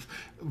have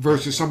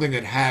versus something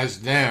that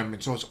has them,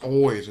 and so it's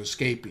always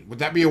escaping. Would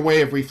that be a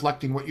way of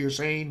reflecting what you're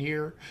saying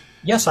here?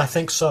 Yes, I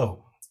think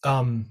so.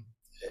 There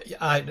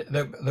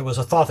was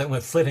a thought that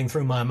went flitting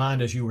through my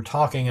mind as you were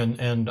talking,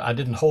 and I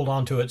didn't hold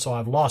on to it, so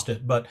I've lost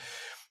it. But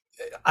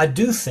I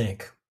do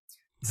think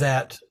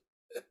that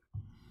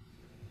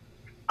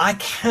I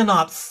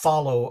cannot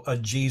follow a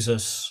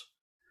Jesus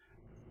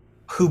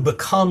who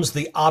becomes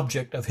the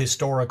object of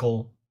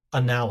historical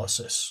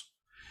analysis.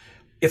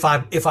 If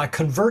I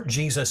convert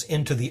Jesus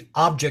into the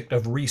object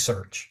of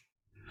research,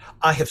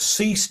 I have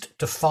ceased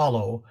to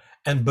follow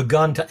and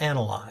begun to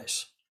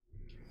analyze.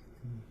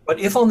 But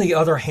if, on the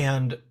other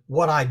hand,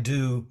 what I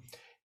do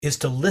is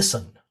to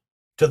listen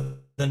to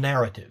the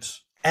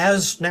narratives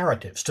as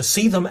narratives, to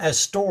see them as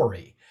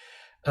story,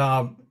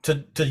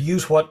 to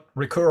use what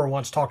Ricoeur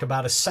once talked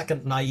about as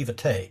second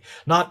naivete,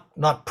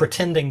 not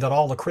pretending that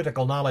all the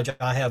critical knowledge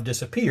I have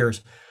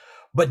disappears,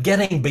 but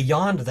getting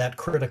beyond that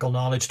critical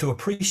knowledge to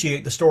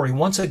appreciate the story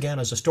once again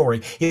as a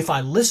story. If I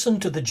listen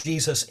to the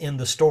Jesus in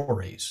the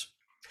stories,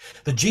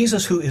 the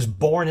Jesus who is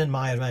born in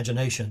my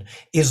imagination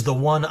is the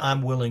one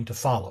I'm willing to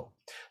follow.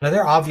 Now,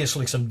 there are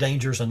obviously some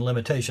dangers and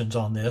limitations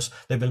on this.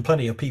 There have been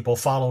plenty of people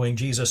following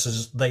Jesus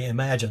as they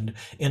imagined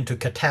into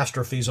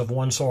catastrophes of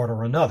one sort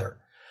or another.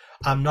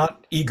 I'm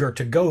not eager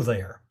to go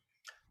there,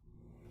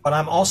 but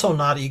I'm also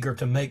not eager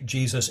to make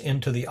Jesus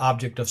into the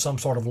object of some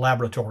sort of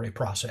laboratory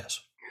process.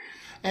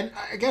 And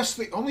I guess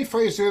the only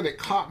phrase there that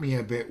caught me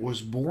a bit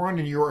was born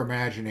in your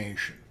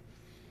imagination.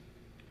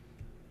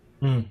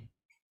 Hmm.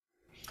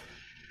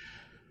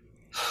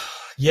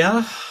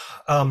 Yeah.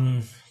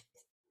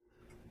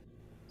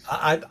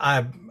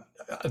 I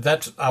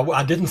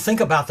didn't think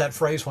about that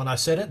phrase when I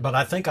said it, but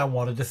I think I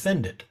want to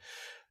defend it.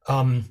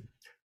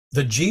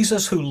 The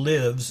Jesus who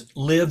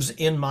lives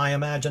in my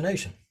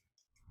imagination.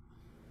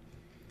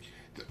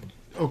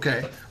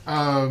 Okay.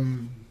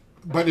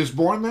 But is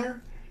born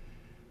there?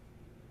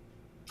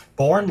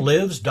 Born,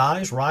 lives,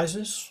 dies,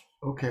 rises.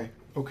 Okay.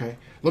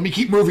 Let me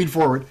keep moving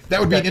forward. That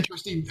would be an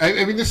interesting.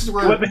 I mean, this is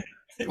where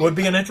it would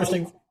be an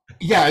interesting.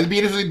 Yeah, it'd be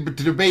interesting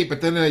to debate,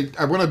 but then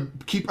I want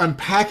to keep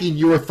unpacking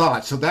your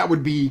thoughts. So that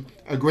would be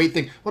a great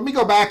thing. Let me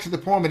go back to the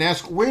poem and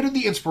ask, where did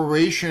the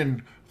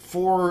inspiration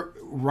for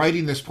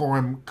writing this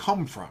poem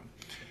come from?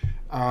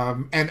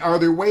 And are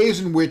there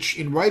ways in which,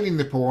 in writing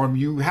the poem,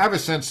 you have a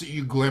sense that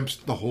you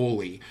glimpsed the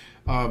holy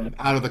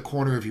out of the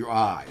corner of your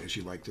eye, as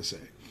you like to say?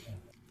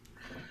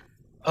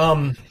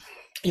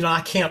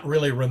 I can't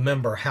really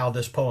remember how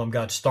this poem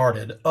got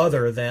started,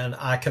 other than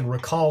I can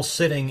recall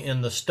sitting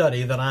in the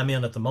study that I'm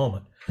in at the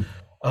moment,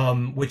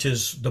 which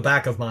is the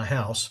back of my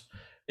house.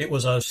 It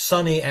was a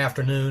sunny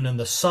afternoon, and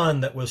the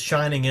sun that was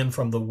shining in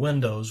from the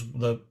windows,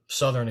 the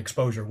southern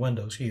exposure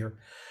windows here,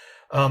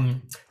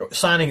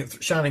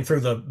 shining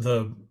through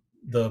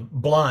the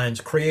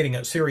blinds, creating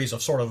a series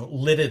of sort of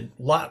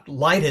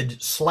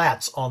lighted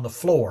slats on the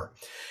floor.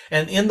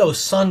 And in those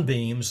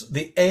sunbeams,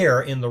 the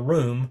air in the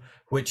room,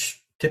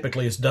 which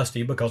typically is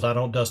dusty because I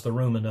don't dust the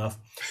room enough,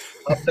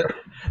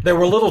 there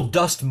were little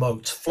dust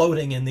motes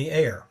floating in the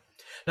air.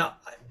 Now,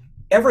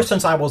 ever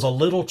since I was a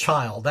little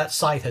child, that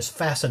sight has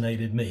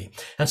fascinated me.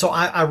 And so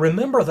I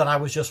remember that I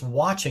was just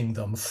watching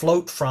them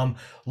float from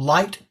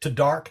light to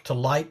dark to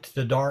light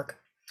to dark.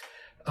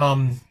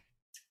 And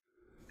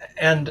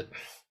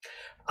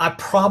I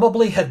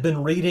probably had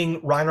been reading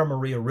Rainer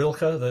Maria Rilke,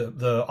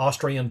 the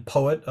Austrian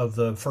poet of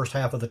the first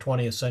half of the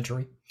 20th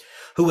century,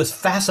 who was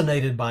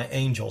fascinated by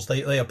angels.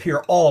 They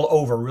appear all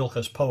over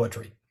Rilke's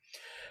poetry.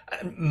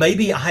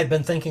 Maybe I had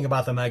been thinking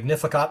about the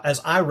Magnificat. As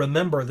I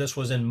remember, this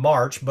was in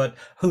March, but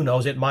who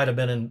knows, it might have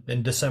been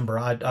in December.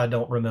 I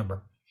don't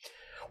remember.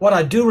 What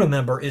I do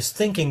remember is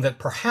thinking that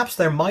perhaps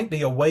there might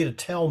be a way to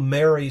tell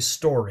Mary's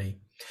story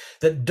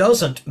that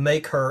doesn't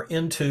make her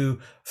into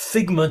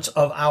figments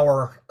of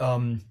our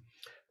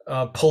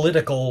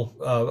political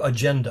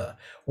agenda,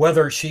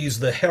 whether she's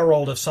the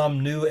herald of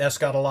some new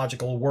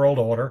eschatological world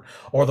order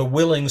or the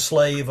willing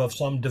slave of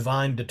some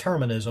divine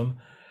determinism.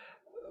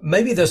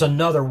 Maybe there's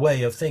another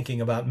way of thinking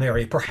about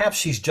Mary. Perhaps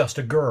she's just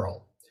a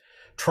girl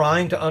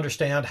trying to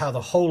understand how the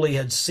holy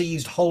had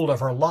seized hold of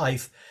her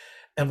life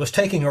and was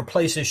taking her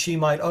places she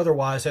might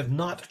otherwise have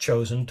not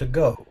chosen to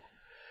go.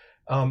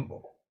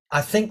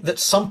 I think that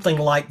something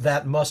like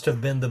that must have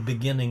been the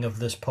beginning of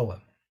this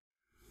poem.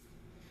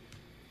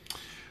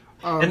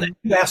 And then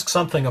you asked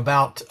something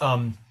about,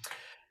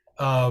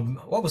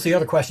 what was the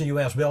other question you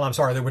asked, Bill? I'm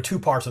sorry, there were two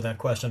parts of that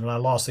question and I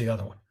lost the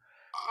other one.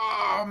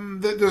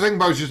 The second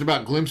part was just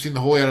about glimpsing the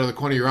holy out of the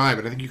corner of your eye,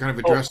 but I think you kind of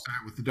addressed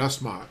that with the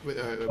dust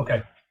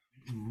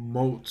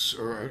motes,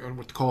 or I don't know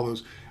what to call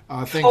those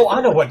things. Oh,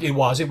 I know what it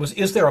was. It was,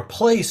 is there a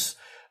place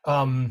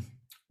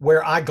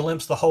where I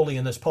glimpse the holy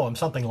in this poem?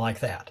 Something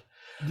like that.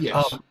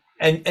 Yes.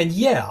 And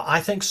yeah, I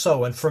think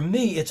so. And for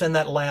me, it's in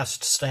that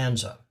last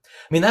stanza.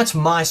 I mean, that's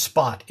my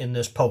spot in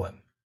this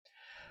poem.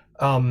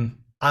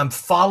 I'm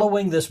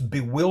following this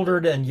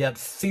bewildered and yet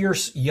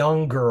fierce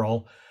young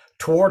girl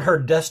toward her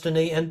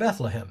destiny in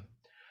Bethlehem.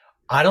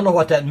 I don't know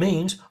what that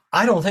means.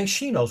 I don't think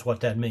she knows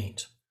what that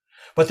means.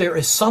 But there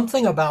is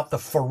something about the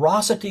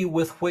ferocity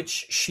with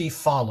which she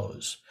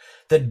follows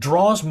that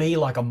draws me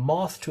like a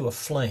moth to a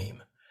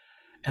flame.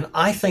 And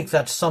I think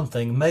that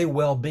something may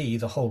well be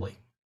the holy.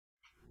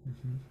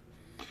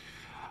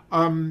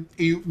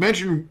 You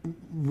mentioned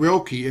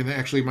Rilke, and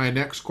actually, my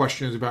next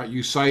question is about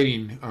you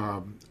citing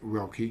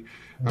Rilke,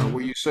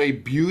 where you say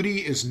beauty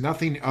is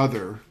nothing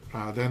other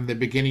than the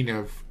beginning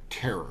of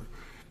terror,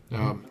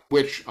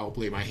 which I'll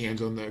lay my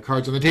hands on the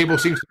cards on the table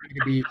seems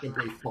to be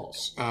simply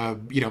false.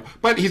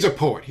 But he's a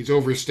poet; he's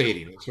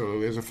overstating it.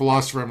 So, as a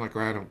philosopher, I'm like,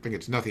 well, I don't think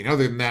it's nothing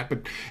other than that.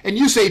 And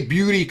you say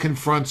beauty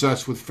confronts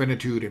us with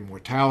finitude and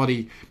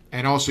mortality,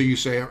 and also you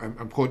say,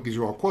 I'm quoting; these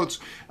are all quotes.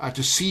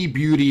 To see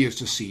beauty is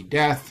to see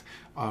death.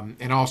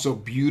 And also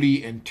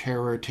beauty and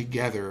terror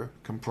together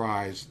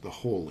comprise the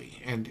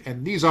holy.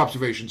 And these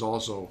observations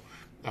also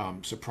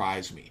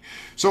surprise me.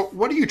 So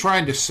what are you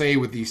trying to say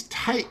with these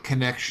tight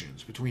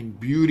connections between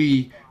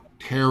beauty,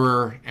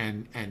 terror,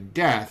 and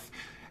death?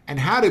 And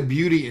how do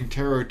beauty and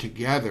terror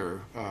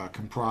together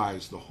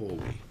comprise the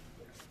holy?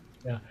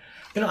 Yeah.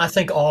 I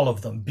think all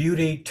of them,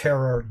 beauty,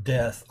 terror,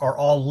 death, are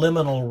all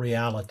liminal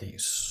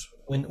realities.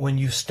 When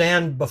you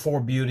stand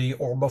before beauty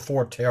or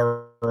before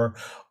terror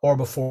or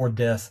before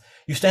death,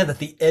 you stand at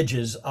the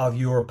edges of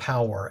your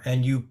power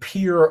and you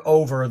peer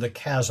over the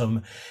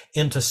chasm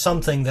into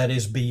something that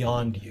is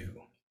beyond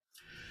you.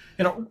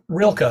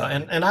 Rilke,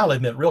 and I'll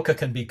admit, Rilke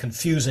can be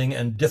confusing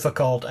and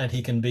difficult, and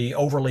he can be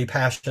overly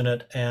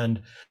passionate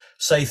and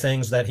say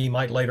things that he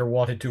might later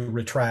wanted to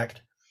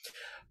retract.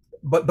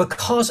 But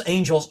because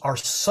angels are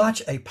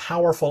such a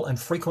powerful and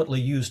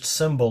frequently used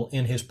symbol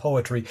in his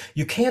poetry,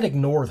 you can't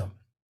ignore them.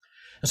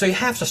 And so you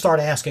have to start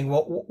asking,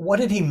 well, what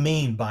did he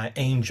mean by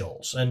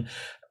angels? And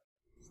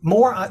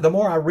the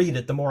more I read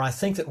it, the more I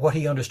think that what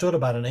he understood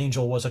about an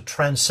angel was a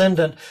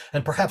transcendent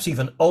and perhaps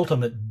even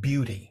ultimate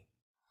beauty.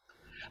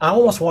 I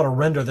almost want to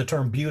render the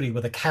term beauty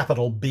with a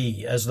capital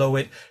B, as though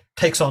it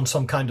takes on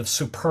some kind of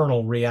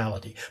supernal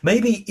reality.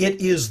 Maybe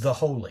it is the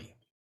holy,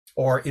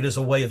 or it is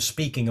a way of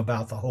speaking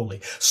about the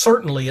holy.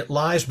 Certainly it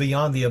lies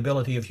beyond the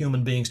ability of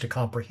human beings to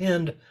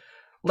comprehend,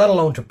 let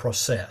alone to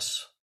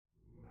process.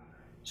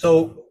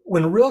 So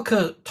when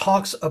Rilke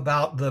talks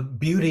about the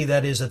beauty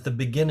that is at the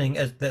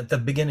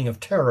beginning of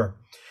terror,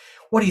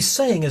 what he's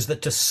saying is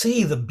that to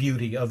see the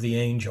beauty of the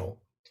angel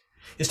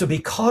is to be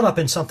caught up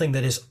in something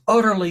that is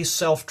utterly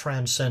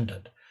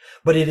self-transcendent.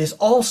 But it is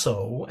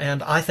also,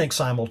 and I think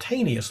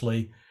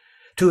simultaneously,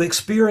 to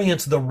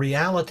experience the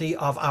reality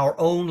of our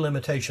own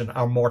limitation,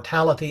 our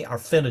mortality, our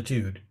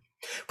finitude,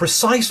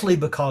 precisely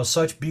because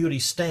such beauty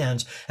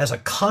stands as a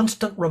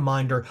constant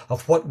reminder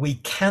of what we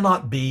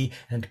cannot be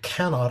and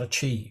cannot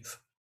achieve.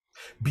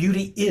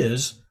 Beauty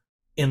is,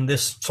 in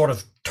this sort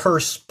of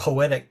terse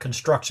poetic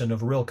construction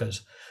of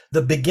Rilke's,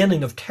 the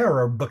beginning of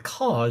terror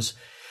because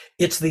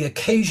it's the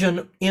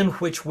occasion in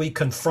which we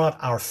confront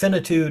our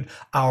finitude,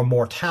 our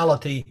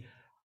mortality,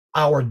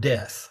 our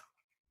death.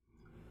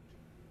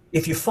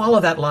 If you follow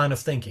that line of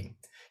thinking,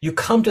 you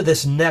come to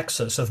this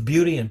nexus of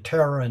beauty and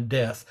terror and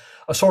death,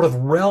 a sort of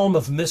realm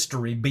of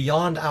mystery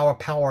beyond our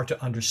power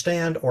to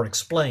understand or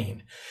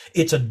explain.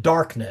 It's a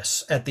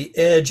darkness at the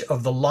edge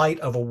of the light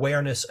of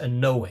awareness and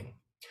knowing.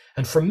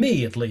 And for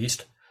me, at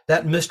least,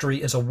 that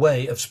mystery is a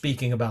way of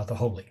speaking about the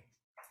holy.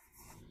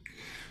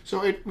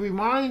 So it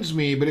reminds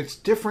me, but it's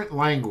different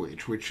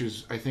language, which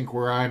is, I think,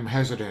 where I'm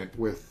hesitant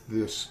with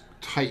this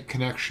tight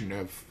connection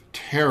of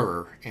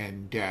terror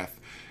and death.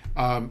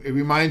 It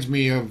reminds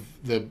me of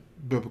the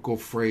biblical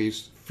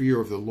phrase, fear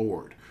of the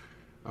Lord.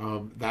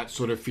 That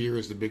sort of fear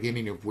is the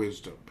beginning of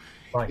wisdom.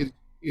 Right.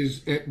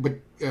 Is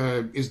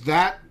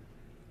that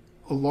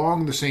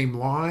along the same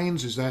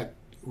lines?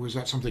 Was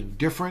that something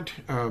different?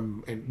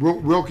 And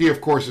Rilke,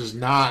 of course, is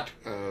not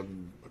a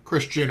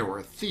Christian or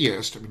a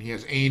theist. I mean, he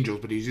has angels,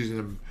 but he's using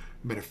them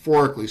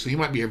metaphorically, so he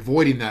might be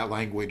avoiding that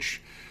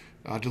language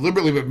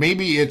deliberately. But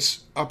maybe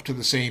it's up to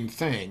the same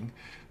thing.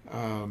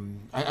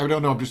 I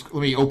don't know. Let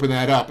me open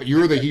that up.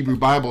 You're the Hebrew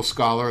Bible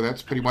scholar.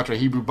 That's pretty much a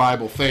Hebrew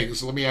Bible thing.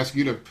 So let me ask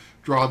you to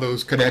draw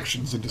those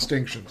connections and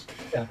distinctions.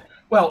 Yeah.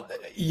 Well,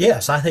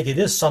 yes, I think it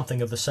is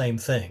something of the same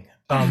thing.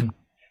 I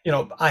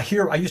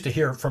used to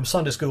hear from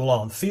Sunday school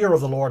on, fear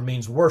of the Lord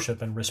means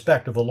worship and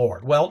respect of the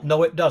Lord. Well,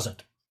 no, it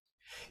doesn't.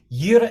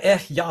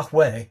 Yireh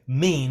Yahweh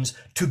means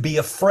to be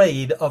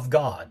afraid of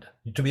God,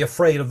 to be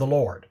afraid of the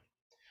Lord.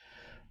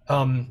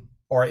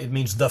 Or it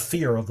means the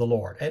fear of the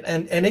Lord.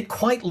 And it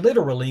quite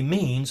literally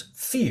means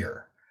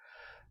fear.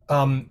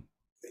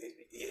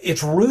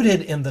 It's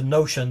rooted in the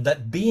notion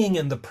that being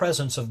in the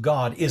presence of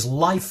God is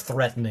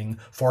life-threatening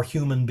for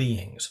human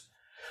beings.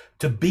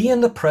 To be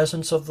in the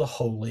presence of the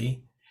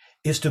holy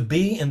is to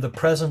be in the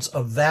presence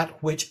of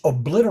that which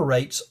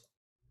obliterates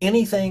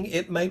anything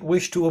it might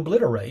wish to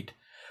obliterate,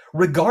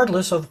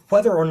 regardless of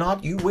whether or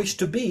not you wish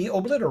to be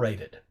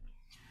obliterated.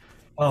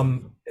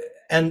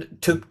 And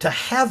to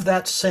have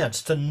that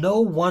sense, to know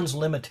one's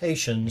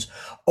limitations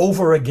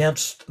over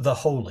against the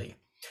holy,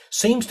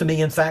 seems to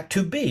me, in fact,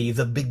 to be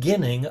the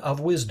beginning of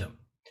wisdom.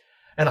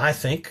 And I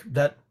think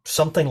that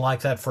something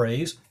like that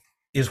phrase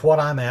is what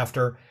I'm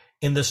after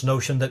in this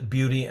notion that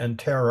beauty and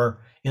terror,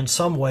 in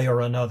some way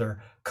or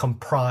another,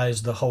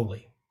 comprise the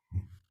holy.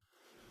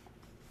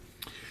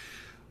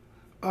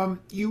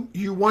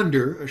 You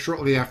wonder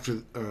shortly after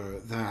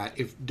that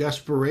if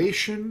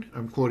desperation,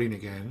 I'm quoting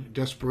again,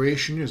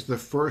 desperation is the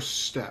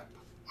first step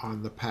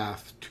on the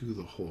path to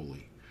the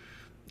holy.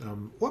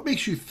 What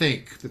makes you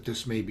think that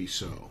this may be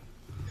so?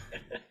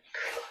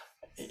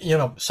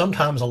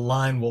 Sometimes a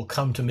line will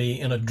come to me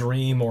in a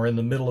dream or in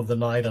the middle of the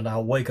night, and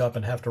I'll wake up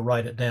and have to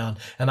write it down.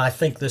 And I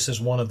think this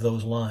is one of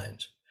those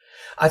lines.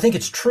 I think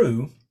it's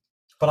true,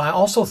 but I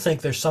also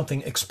think there's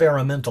something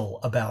experimental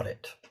about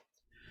it.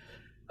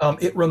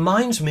 It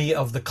reminds me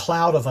of the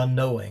cloud of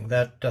unknowing,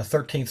 that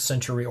 13th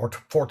century or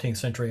 14th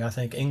century, I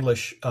think,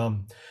 English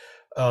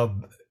uh,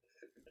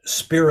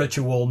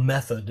 spiritual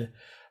method,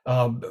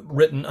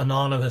 written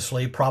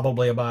anonymously,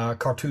 probably by a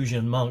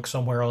Carthusian monk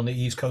somewhere on the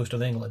east coast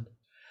of England,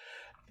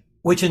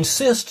 which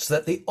insists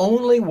that the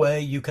only way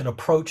you can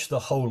approach the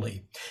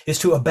holy is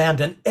to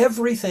abandon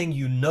everything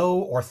you know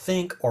or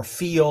think or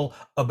feel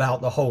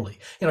about the holy.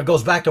 It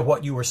goes back to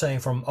what you were saying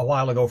from a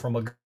while ago from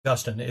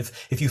Augustine.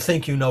 If you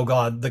think you know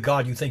God, the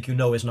God you think you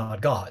know is not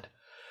God.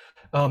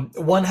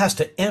 One has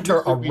to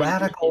enter a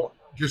radical.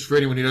 Just for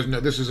anyone who doesn't know,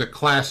 this is a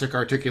classic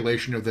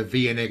articulation of the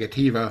via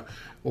negativa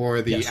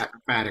or the Yes.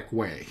 apophatic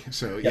way.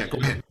 So, yeah, Yeah. go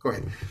ahead. Go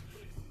ahead.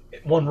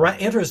 One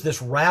enters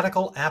this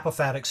radical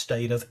apophatic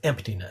state of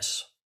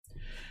emptiness.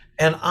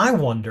 And I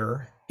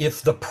wonder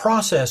if the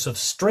process of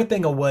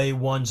stripping away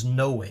one's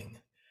knowing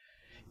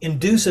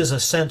induces a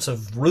sense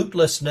of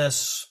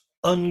rootlessness,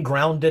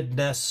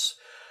 ungroundedness,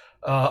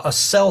 a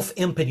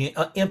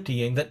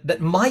self-emptying that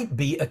might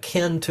be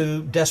akin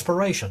to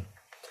desperation.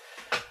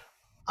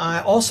 I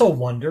also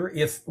wonder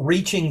if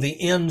reaching the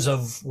ends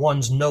of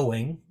one's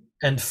knowing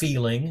and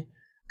feeling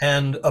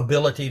and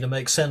ability to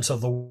make sense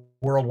of the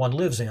world one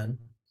lives in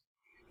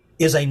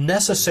is a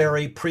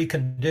necessary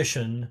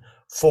precondition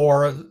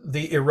for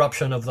the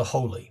eruption of the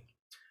holy.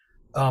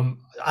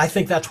 I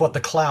think that's what the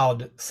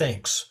cloud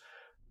thinks.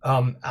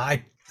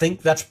 I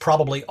think that's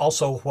probably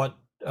also what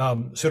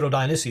Pseudo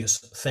Dionysius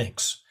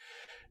thinks.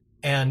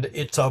 And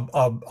it's a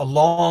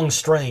long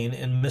strain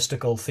in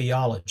mystical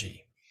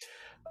theology.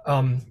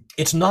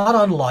 It's not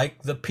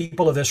unlike the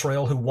people of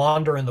Israel who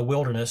wander in the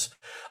wilderness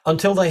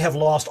until they have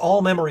lost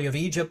all memory of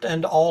Egypt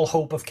and all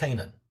hope of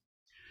Canaan,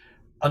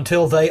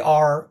 until they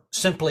are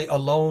simply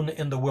alone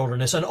in the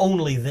wilderness, and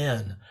only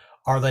then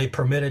are they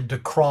permitted to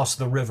cross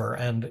the river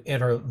and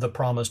enter the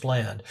promised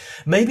land.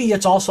 Maybe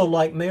it's also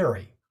like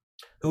Mary,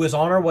 who is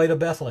on her way to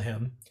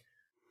Bethlehem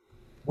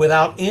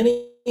without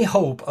any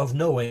hope of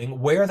knowing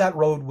where that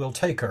road will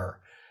take her,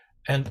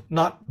 and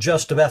not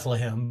just to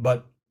Bethlehem,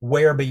 but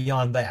where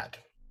beyond that.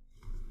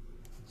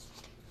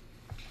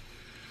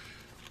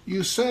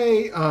 You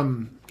say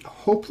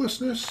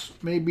hopelessness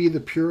may be the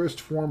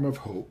purest form of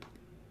hope,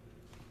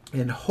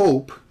 and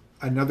hope,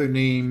 another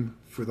name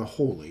for the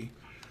holy.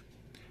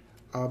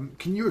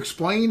 Can you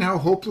explain how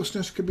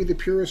hopelessness could be the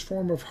purest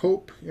form of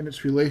hope in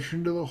its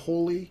relation to the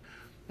holy?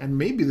 And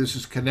maybe this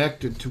is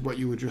connected to what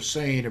you were just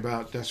saying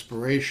about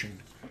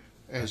desperation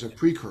as a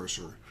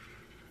precursor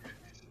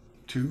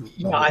to.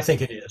 Yeah, I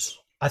think it is.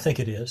 I think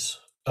it is.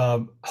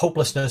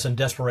 Hopelessness and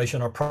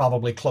desperation are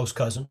probably close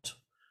cousins,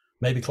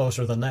 maybe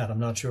closer than that. I'm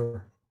not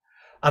sure.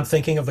 I'm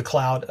thinking of the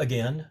cloud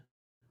again.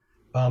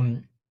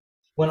 When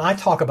I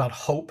talk about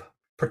hope,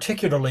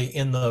 particularly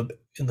in the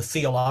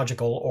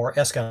theological or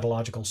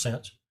eschatological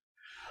sense,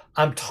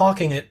 I'm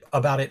talking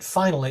about it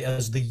finally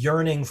as the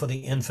yearning for the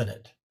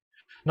infinite.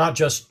 Not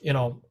just,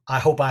 I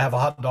hope I have a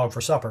hot dog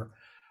for supper,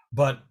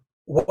 but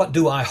what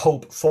do I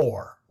hope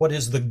for? What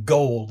is the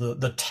goal,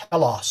 the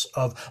telos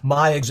of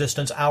my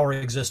existence, our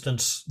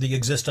existence, the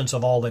existence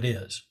of all that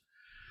is?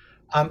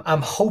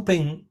 I'm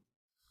hoping,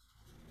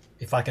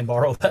 if I can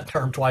borrow that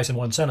term twice in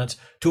one sentence,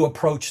 to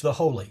approach the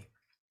holy.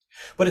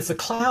 But if the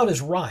cloud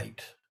is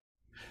right,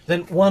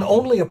 then one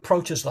only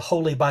approaches the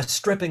holy by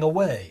stripping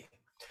away.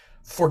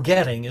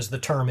 Forgetting is the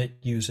term it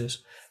uses.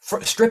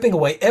 For stripping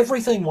away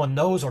everything one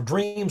knows or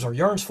dreams or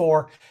yearns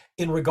for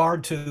in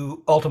regard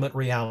to ultimate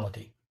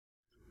reality.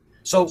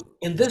 So,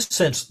 in this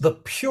sense, the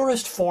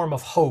purest form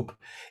of hope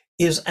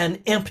is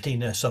an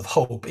emptiness of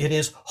hope. It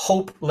is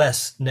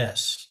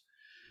hopelessness.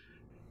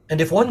 And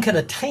if one can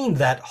attain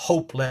that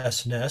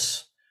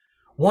hopelessness,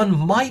 one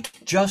might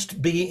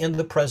just be in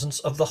the presence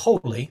of the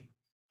holy,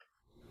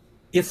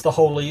 if the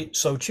holy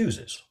so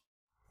chooses.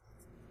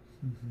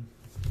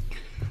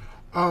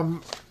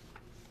 Um,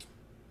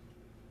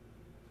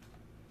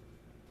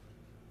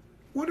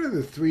 what are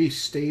the three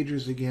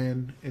stages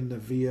again in the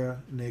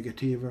via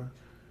negativa?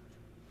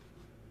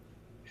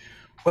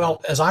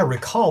 Well, as I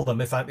recall them,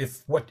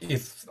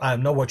 if I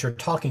know what you're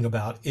talking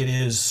about, it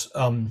is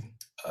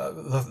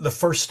the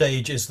first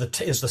stage is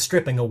the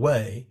stripping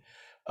away,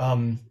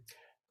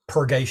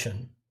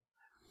 purgation.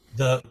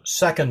 The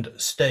second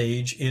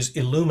stage is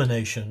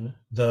illumination,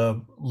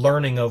 the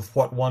learning of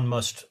what one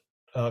must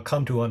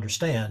come to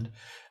understand,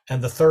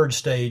 and the third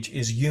stage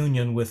is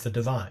union with the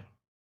divine.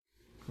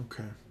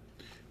 Okay.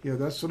 Yeah,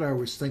 that's what I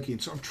was thinking.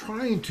 So I'm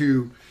trying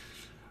to,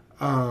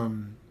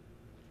 um,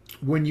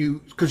 when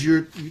you, because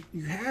you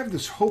have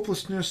this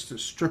hopelessness,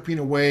 this stripping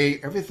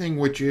away everything,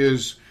 which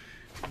is,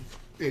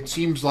 it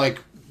seems like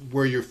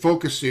where your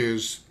focus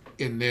is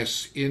in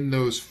this, in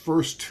those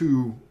first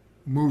two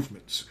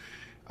movements.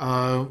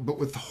 But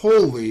with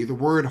holy, the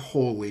word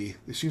holy,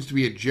 there seems to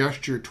be a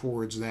gesture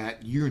towards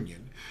that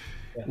union,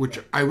 Yeah. which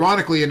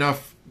ironically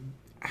enough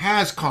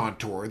has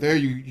contour. There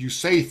you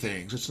say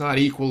things. It's not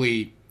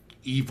equally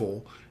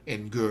evil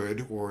and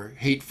good or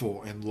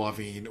hateful and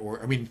loving,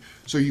 or I mean,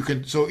 so you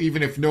can, so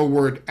even if no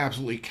word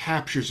absolutely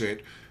captures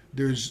it,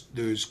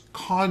 there's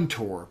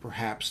contour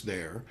perhaps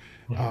there,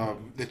 Mhm.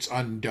 that's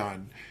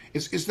undone.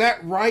 Is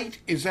that right?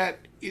 Is that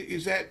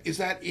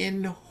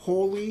in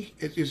holy?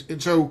 It is,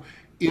 and so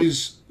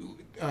is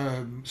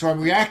so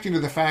I'm reacting to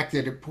the fact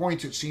that at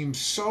points it seems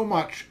so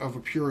much of a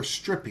pure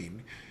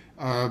stripping,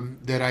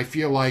 that I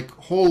feel like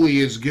holy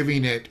is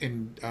giving it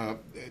a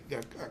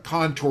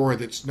contour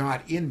that's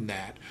not in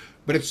that.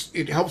 But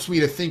it helps me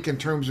to think in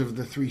terms of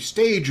the three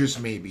stages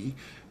maybe,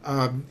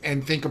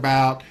 and think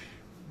about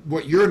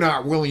what you're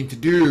not willing to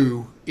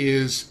do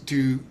is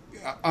to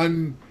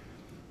un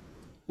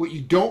what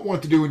you don't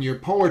want to do in your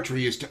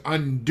poetry is to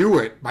undo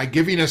it by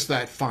giving us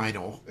that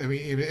final. I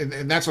mean,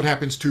 and that's what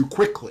happens too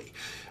quickly.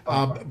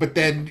 But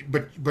then,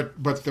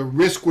 but the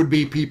risk would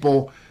be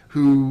people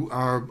who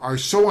are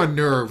so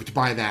unnerved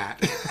by that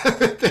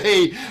that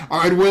they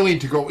are unwilling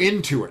to go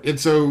into it. And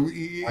so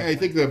I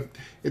think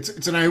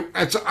it's an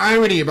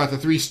irony about the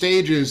three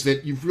stages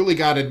that you've really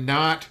got to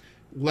not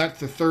let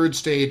the third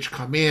stage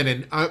come in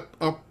and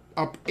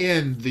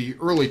upend the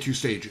early two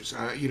stages.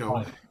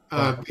 Right.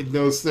 Right. In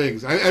those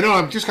things. I know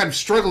I'm just kind of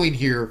struggling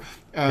here,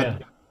 Yeah.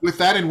 with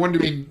that and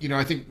wondering.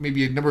 I think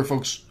maybe a number of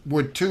folks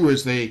would too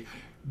as they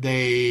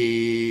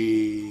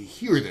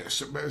hear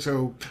this.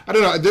 So I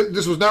don't know.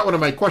 This was not one of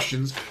my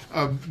questions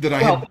that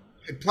I Well,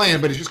 had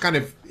planned, but it's just kind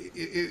of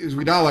is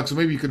we dialogue. So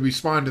maybe you could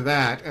respond to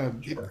that.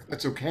 If sure.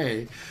 that's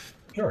okay.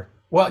 Sure.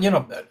 Well,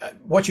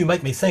 what you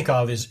make me think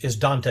of is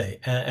Dante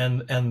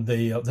and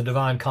the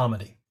Divine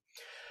Comedy.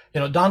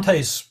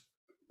 Dante's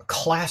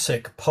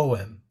classic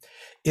poem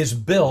is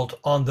built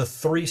on the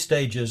three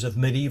stages of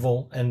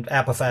medieval and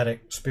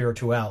apophatic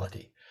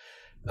spirituality.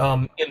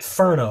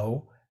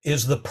 Inferno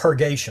is the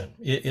purgation.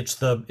 It's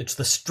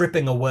the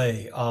stripping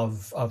away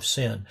of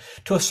sin.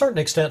 To a certain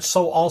extent,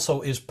 so also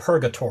is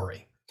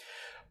purgatory.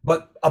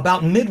 But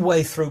about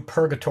midway through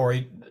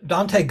purgatory,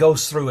 Dante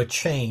goes through a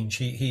change.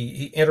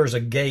 He enters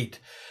a gate,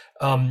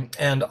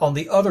 and on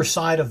the other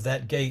side of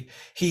that gate,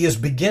 he is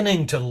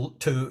beginning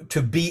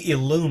to be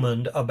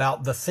illumined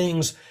about the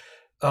things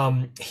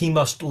he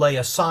must lay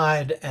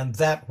aside, and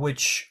that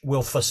which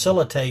will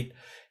facilitate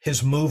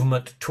his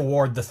movement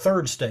toward the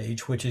third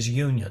stage, which is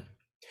union.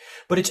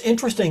 But it's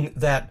interesting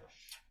that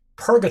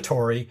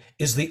purgatory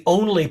is the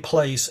only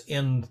place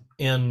in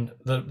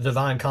the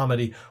Divine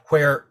Comedy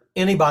where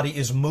anybody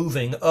is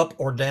moving up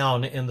or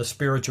down in the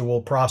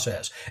spiritual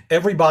process.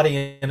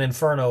 Everybody in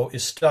Inferno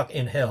is stuck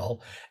in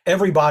hell.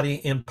 Everybody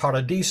in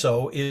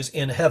Paradiso is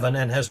in heaven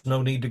and has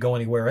no need to go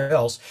anywhere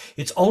else.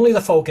 It's only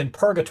the folk in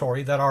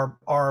purgatory that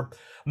are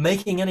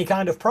making any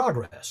kind of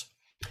progress.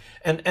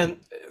 And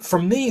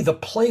for me, the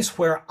place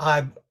where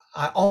I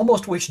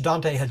almost wish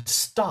Dante had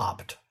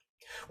stopped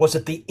was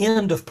at the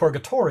end of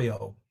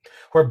Purgatorio,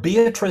 where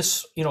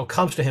Beatrice,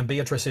 comes to him.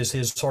 Beatrice is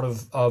his sort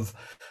of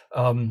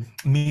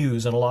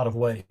muse in a lot of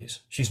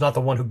ways. She's not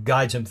the one who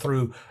guides him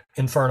through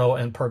Inferno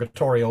and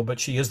Purgatorio, but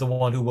she is the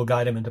one who will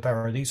guide him into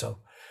Paradiso.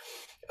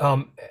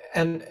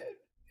 And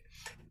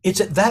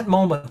it's at that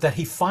moment that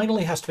he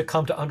finally has to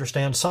come to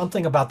understand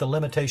something about the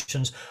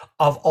limitations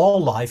of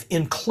all life,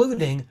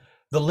 including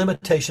the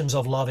limitations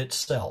of love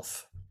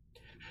itself.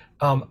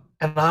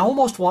 And I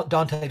almost want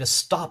Dante to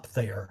stop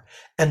there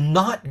and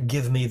not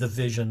give me the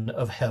vision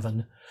of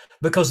heaven,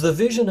 because the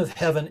vision of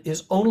heaven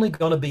is only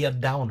going to be a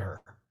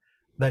downer.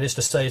 That is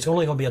to say, it's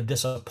only going to be a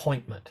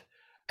disappointment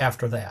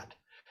after that.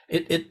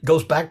 It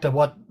goes back to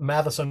what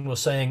Matheson was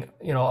saying,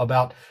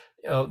 about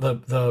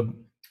the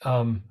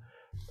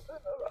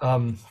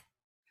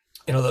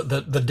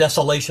the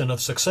desolation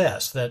of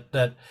success.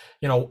 That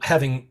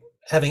having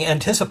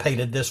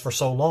anticipated this for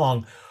so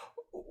long,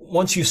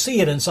 once you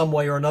see it in some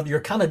way or another, you're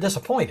kind of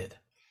disappointed.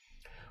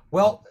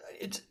 Well,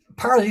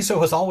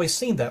 Paradiso has always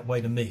seemed that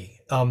way to me.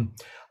 I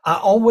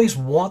always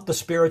want the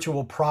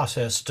spiritual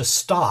process to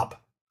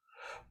stop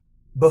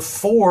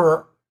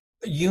before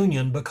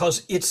union,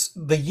 because it's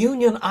the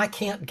union I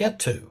can't get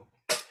to.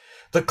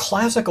 The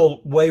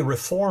classical way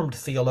Reformed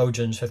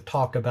theologians have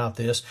talked about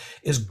this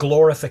is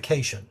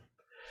glorification.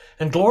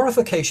 And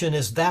glorification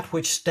is that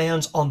which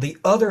stands on the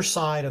other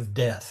side of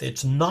death.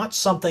 It's not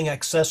something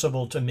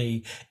accessible to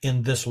me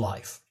in this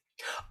life.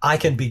 I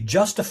can be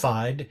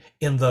justified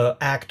in the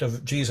act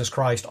of Jesus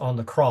Christ on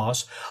the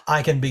cross.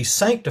 I can be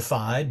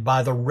sanctified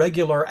by the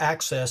regular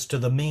access to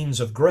the means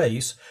of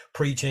grace,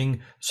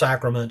 preaching,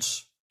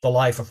 sacraments, the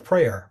life of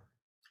prayer.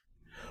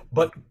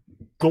 But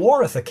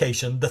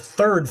glorification, the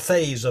third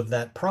phase of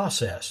that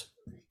process,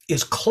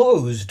 is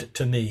closed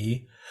to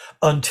me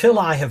until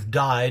I have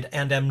died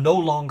and am no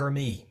longer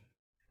me.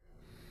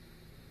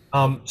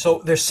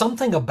 So there's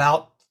something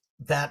about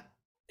that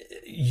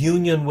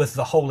union with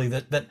the holy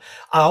that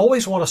I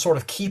always want to sort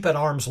of keep at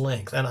arm's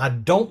length, and I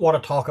don't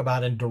want to talk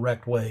about in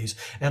direct ways,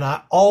 and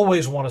I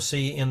always want to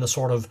see in the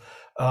sort of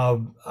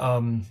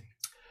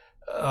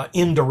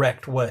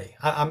indirect way.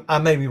 I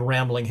may be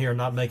rambling here,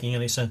 not making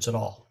any sense at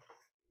all.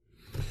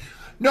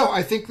 No,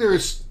 I think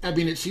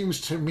it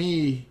seems to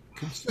me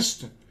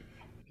consistent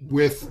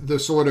with the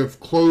sort of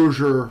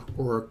closure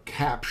or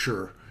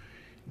capture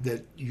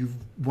that you've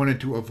wanted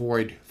to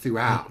avoid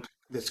throughout.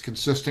 That's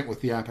consistent with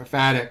the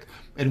apophatic,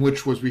 and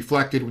which was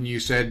reflected when you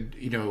said,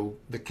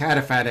 the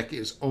cataphatic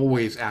is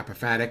always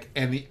apophatic,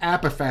 and the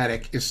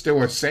apophatic is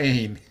still a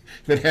saying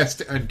that has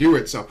to undo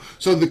itself.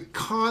 So the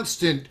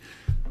constant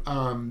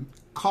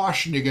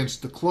caution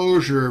against the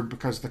closure,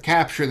 because the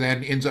capture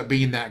then ends up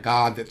being that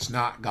God that's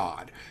not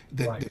God.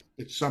 That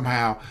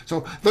somehow.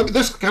 So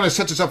this kind of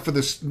sets us up for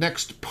this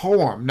next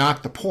poem,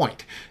 Not the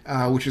Point,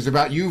 which is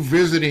about you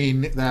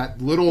visiting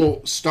that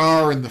little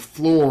star in the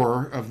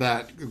floor of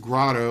that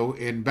grotto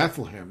in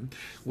Bethlehem,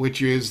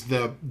 which is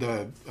the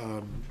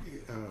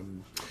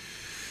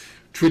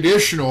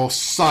traditional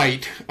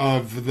site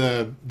of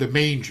the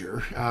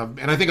manger.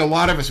 And I think a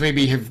lot of us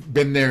maybe have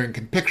been there and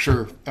can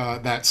picture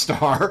that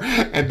star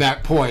at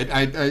that point.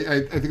 I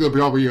think there'll be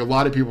probably a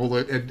lot of people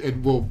that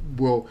and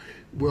will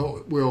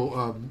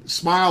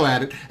smile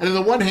at it. And on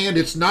the one hand,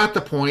 it's not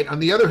the point.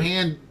 On the other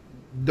hand,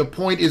 the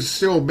point is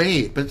still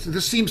made. But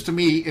this seems to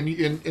me, and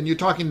you're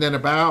talking then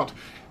about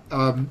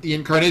the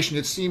incarnation.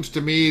 It seems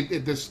to me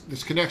that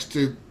this connects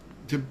to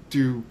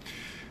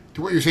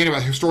what you're saying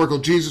about historical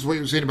Jesus, what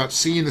you're saying about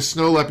seeing the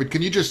snow leopard.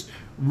 Can you just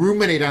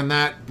ruminate on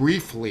that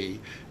briefly,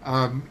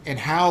 and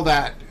how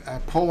that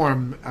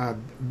poem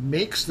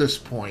makes this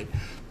point?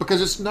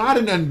 Because it's not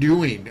an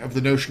undoing of the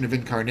notion of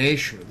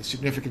incarnation, or the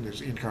significance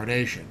of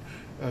incarnation.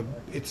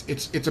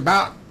 It's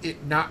about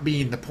it not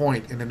being the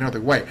point in another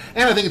way.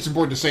 And I think it's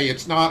important to say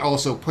it's not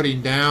also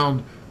putting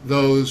down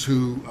those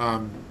who,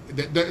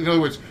 in other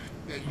words,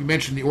 you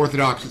mentioned the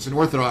Orthodox. It's an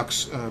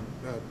Orthodox,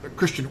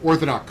 Christian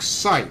Orthodox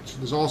site. So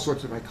there's all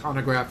sorts of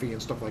iconography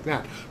and stuff like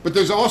that. But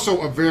there's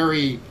also a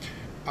very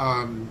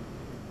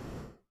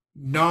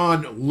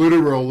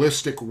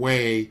non-literalistic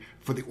way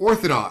for the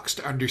Orthodox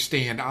to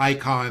understand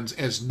icons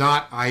as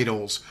not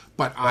idols,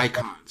 but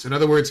icons. In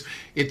other words,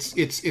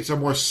 it's a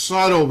more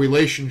subtle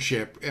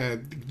relationship.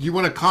 You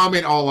want to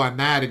comment all on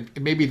that, and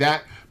maybe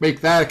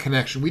make that a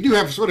connection. We do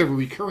have sort of a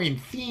recurring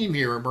theme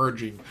here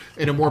emerging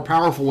in a more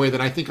powerful way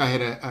than I think I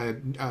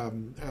had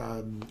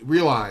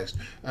realized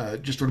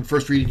just when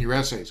first reading your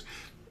essays.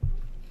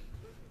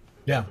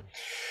 Yeah.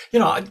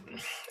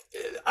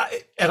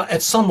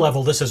 At some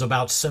level, this is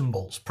about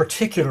symbols,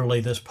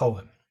 particularly this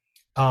poem.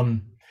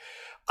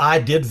 I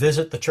did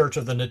visit the Church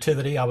of the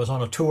Nativity. I was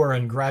on a tour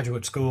in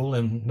graduate school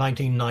in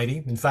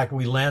 1990. In fact,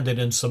 we landed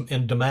in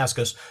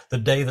Damascus the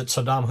day that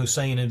Saddam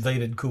Hussein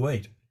invaded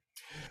Kuwait.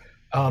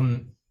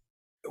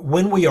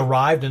 When we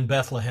arrived in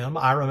Bethlehem,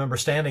 I remember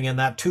standing in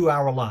that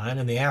 2-hour line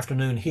in the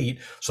afternoon heat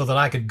so that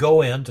I could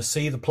go in to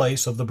see the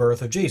place of the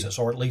birth of Jesus,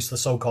 or at least the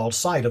so-called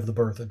site of the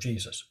birth of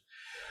Jesus.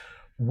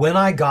 When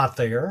I got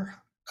there,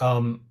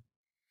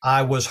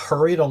 I was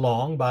hurried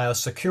along by a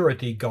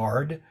security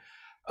guard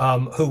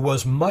who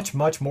was much,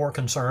 much more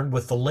concerned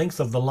with the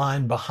length of the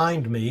line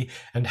behind me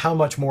and how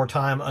much more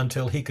time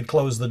until he could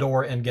close the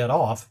door and get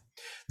off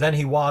than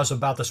he was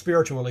about the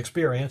spiritual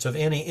experience of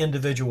any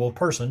individual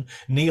person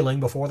kneeling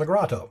before the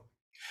grotto.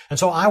 And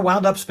so I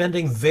wound up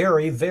spending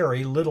very,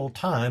 very little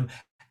time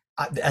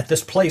at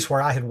this place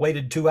where I had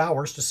waited 2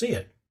 hours to see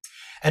it.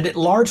 And it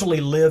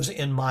largely lives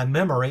in my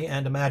memory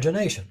and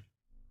imagination.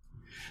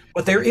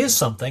 But there is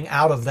something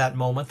out of that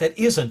moment that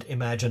isn't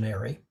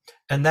imaginary,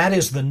 and that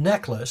is the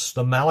necklace,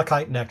 the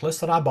malachite necklace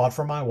that I bought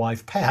for my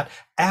wife, Pat,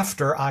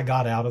 after I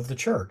got out of the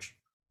church.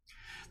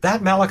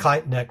 That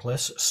malachite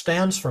necklace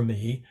stands for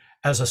me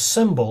as a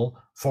symbol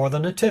for the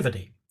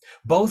Nativity.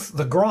 Both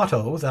the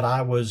grotto that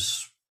I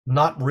was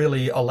not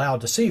really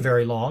allowed to see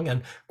very long,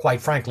 and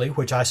quite frankly,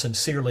 which I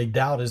sincerely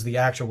doubt is the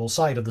actual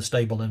site of the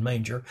stable and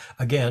manger,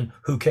 again,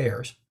 who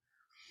cares?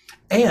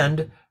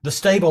 And the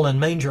stable and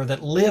manger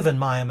that live in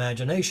my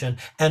imagination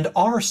and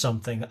are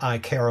something I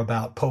care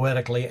about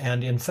poetically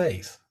and in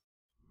faith.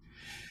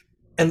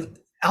 And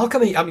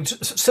alchemy,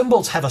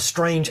 symbols have a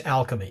strange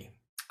alchemy.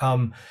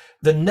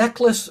 The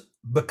necklace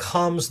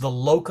becomes the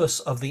locus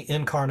of the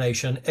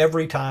incarnation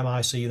every time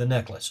I see the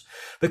necklace.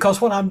 Because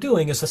what I'm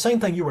doing is the same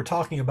thing you were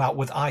talking about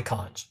with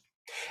icons.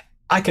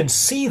 I can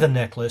see the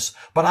necklace,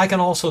 but I can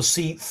also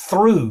see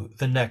through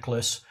the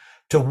necklace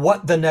to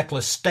what the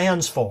necklace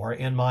stands for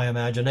in my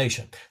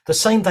imagination. The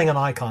same thing an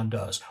icon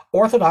does.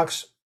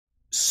 Orthodox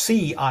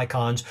see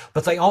icons,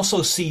 but they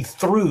also see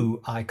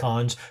through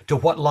icons to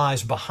what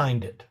lies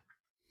behind it.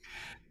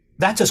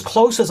 That's as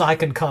close as I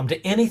can come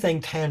to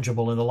anything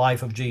tangible in the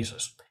life of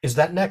Jesus, is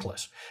that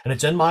necklace. And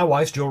it's in my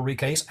wife's jewelry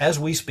case as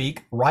we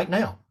speak right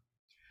now.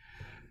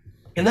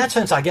 In that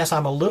sense, I guess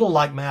I'm a little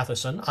like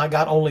Matheson. I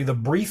got only the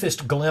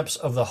briefest glimpse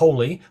of the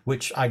holy,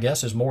 which I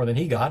guess is more than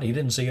he got. He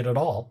didn't see it at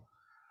all.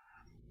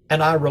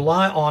 And I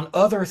rely on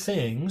other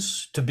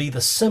things to be the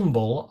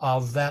symbol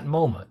of that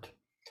moment.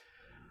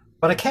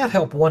 But I can't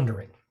help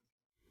wondering,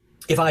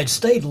 if I had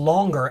stayed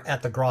longer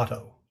at the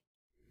grotto,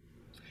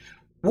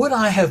 would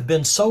I have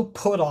been so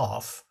put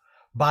off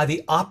by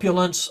the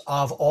opulence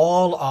of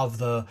all of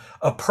the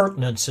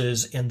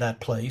appurtenances in that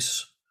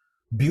place,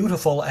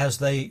 beautiful as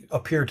they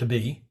appear to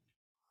be,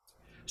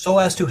 so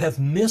as to have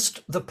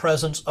missed the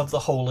presence of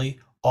the holy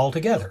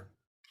altogether?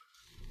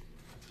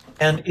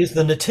 And is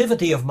the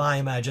nativity of my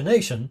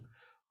imagination,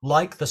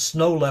 like the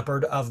snow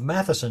leopard of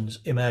Matheson's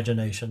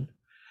imagination,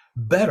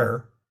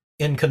 better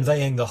in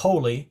conveying the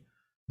holy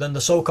than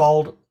the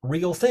so-called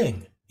real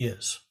thing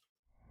is?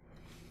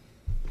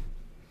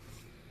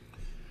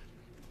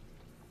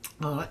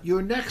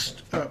 Your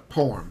next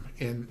poem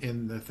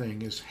in the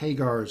thing is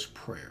Hagar's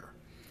Prayer.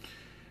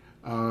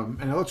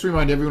 And let's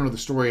remind everyone of the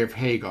story of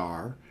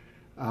Hagar,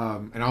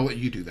 and I'll let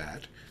you do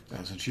that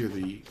since you're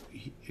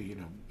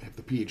have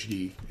the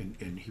PhD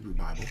in Hebrew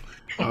Bible.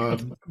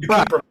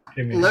 But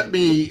let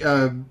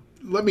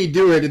me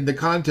do it in the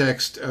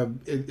context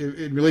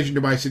in relation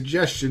to my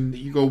suggestion that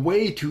you go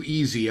way too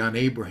easy on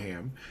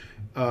Abraham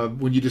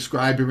when you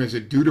describe him as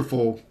a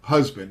dutiful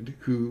husband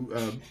who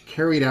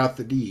carried out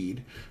the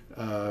deed,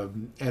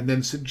 and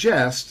then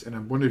suggest, and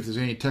I'm wondering if there's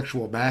any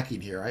textual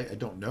backing here, I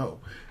don't know,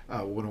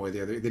 one way or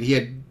the other, that he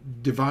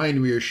had divine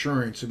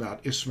reassurance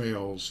about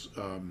Ishmael's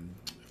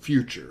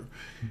future.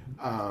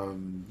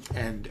 And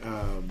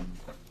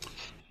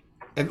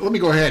let me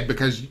go ahead,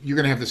 because you're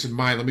going to have this in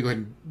mind. Let me go ahead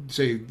and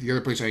say the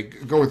other place I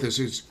go with this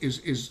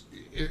is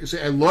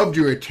I loved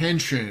your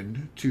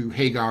attention to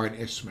Hagar and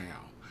Ishmael.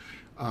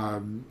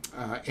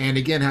 And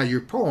again, how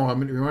your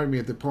poem, it reminded me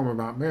of the poem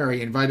about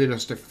Mary, invited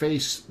us to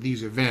face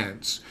these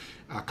events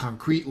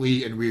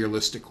concretely and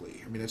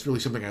realistically. I mean, that's really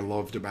something I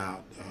loved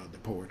about the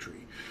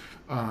poetry.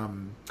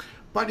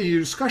 But in your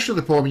discussion of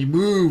the poem, you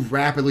move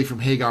rapidly from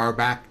Hagar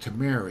back to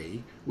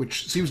Mary,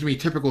 which seems to me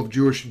typical of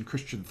Jewish and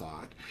Christian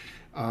thought.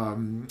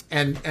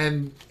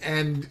 And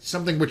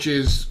something which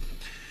is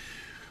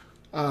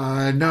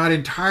not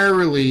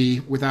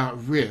entirely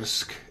without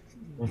risk,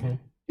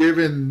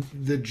 given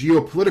the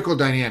geopolitical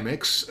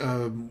dynamics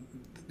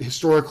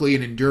historically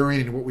and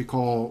enduring in what we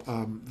call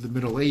the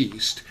Middle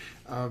East.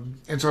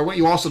 And so I want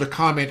you also to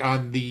comment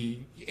on the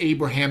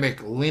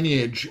Abrahamic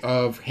lineage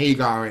of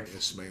Hagar and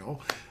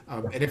Ishmael.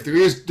 And if there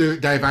is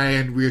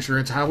divine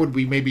reassurance, how would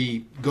we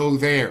maybe go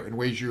there in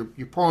ways your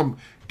poem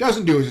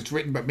doesn't do as it's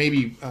written, but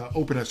maybe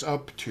open us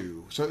up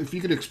to? So if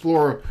you could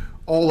explore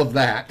all of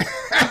that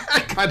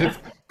kind of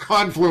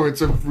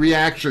confluence of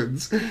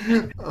reactions.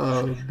 Do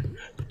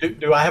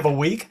I have a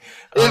week?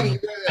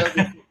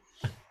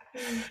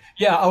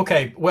 Yeah,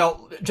 okay.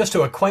 Well, just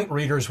to acquaint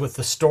readers with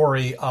the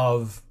story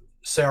of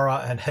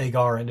Sarah and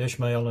Hagar and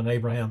Ishmael and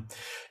Abraham,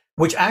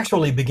 which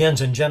actually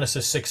begins in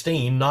Genesis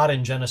 16, not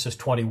in Genesis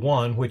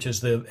 21, which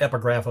is the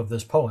epigraph of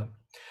this poem.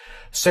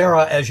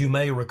 Sarah, as you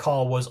may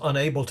recall, was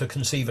unable to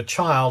conceive a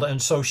child,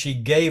 and so she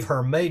gave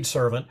her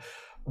maidservant,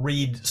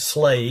 read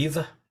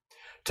slave,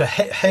 to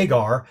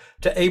Hagar,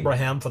 to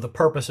Abraham for the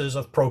purposes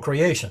of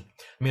procreation.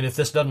 I mean, if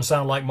this doesn't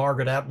sound like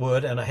Margaret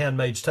Atwood and A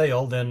Handmaid's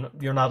Tale, then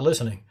you're not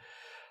listening.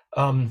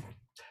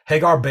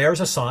 Hagar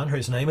bears a son,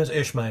 his name is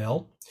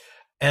Ishmael,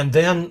 and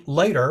then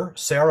later,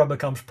 Sarah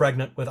becomes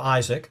pregnant with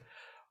Isaac.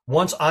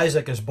 Once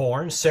Isaac is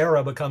born,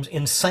 Sarah becomes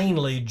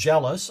insanely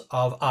jealous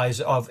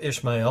of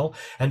Ishmael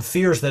and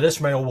fears that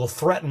Ishmael will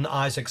threaten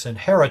Isaac's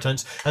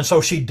inheritance. And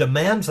so she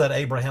demands that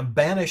Abraham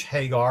banish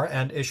Hagar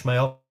and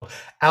Ishmael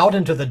out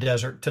into the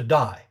desert to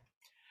die.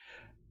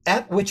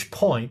 At which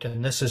point,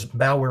 and this is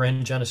now we're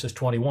in Genesis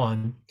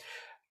 21,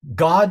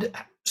 God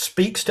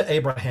speaks to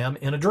Abraham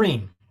in a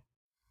dream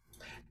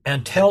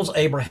and tells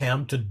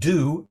Abraham to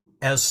do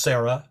as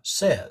Sarah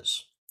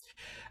says.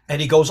 And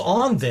he goes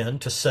on then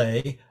to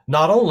say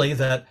not only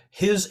that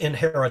his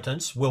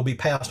inheritance will be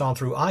passed on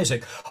through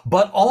Isaac,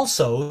 but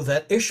also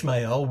that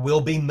Ishmael will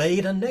be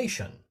made a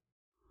nation.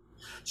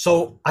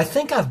 So I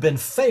think I've been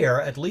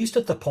fair, at least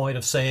at the point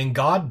of saying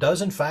God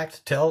does in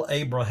fact tell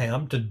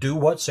Abraham to do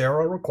what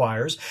Sarah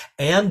requires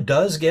and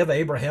does give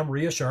Abraham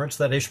reassurance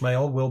that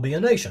Ishmael will be a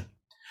nation.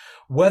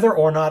 Whether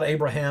or not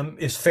Abraham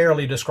is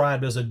fairly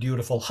described as a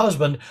dutiful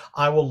husband,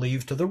 I will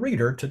leave to the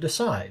reader to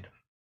decide.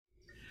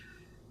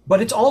 But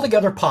it's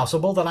altogether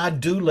possible that I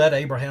do let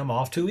Abraham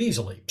off too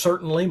easily.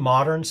 Certainly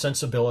modern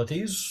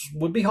sensibilities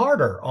would be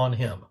harder on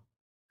him.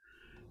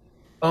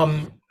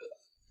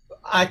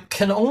 I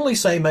can only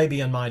say,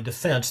 maybe in my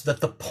defense, that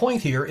the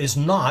point here is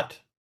not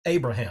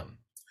Abraham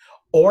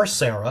or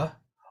Sarah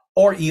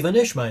or even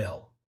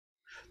Ishmael.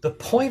 The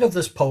point of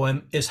this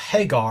poem is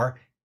Hagar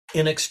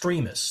in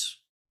extremis.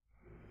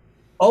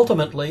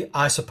 Ultimately,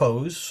 I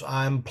suppose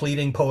I'm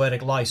pleading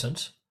poetic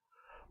license,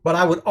 but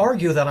I would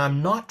argue that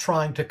I'm not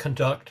trying to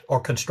construct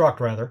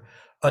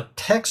a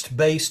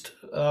text-based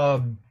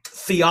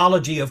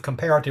theology of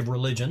comparative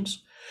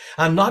religions.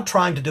 I'm not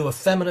trying to do a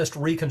feminist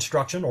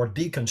reconstruction or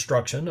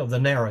deconstruction of the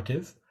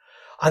narrative.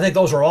 I think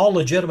those are all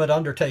legitimate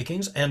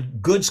undertakings,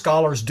 and good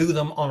scholars do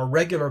them on a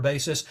regular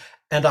basis,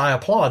 and I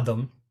applaud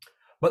them,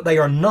 but they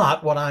are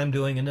not what I'm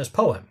doing in this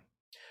poem.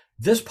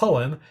 This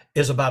poem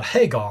is about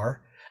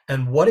Hagar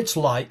and what it's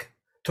like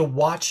to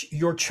watch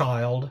your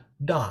child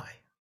die.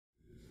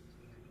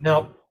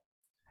 Now,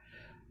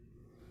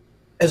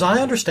 as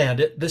I understand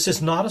it, this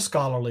is not a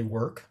scholarly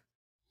work.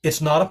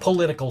 It's not a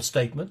political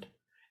statement.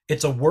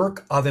 It's a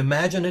work of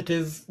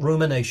imaginative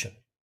rumination.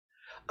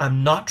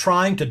 I'm not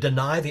trying to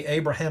deny the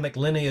Abrahamic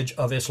lineage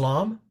of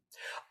Islam.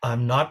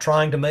 I'm not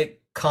trying to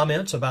make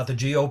comments about the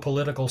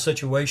geopolitical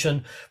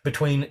situation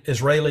between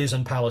Israelis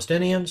and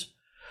Palestinians.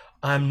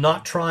 I'm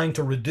not trying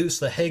to reduce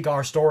the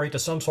Hagar story to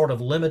some sort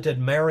of limited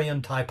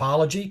Marian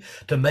typology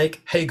to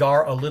make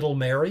Hagar a little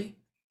Mary.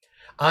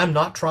 I'm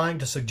not trying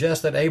to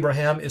suggest that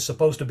Abraham is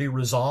supposed to be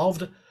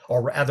resolved,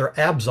 or rather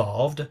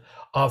absolved,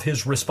 of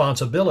his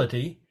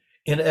responsibility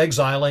in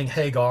exiling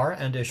Hagar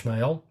and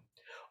Ishmael.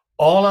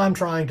 All I'm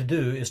trying to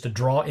do is to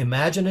draw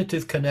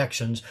imaginative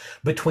connections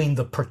between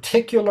the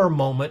particular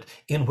moment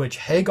in which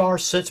Hagar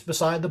sits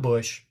beside the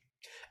bush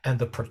and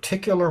the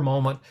particular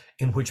moment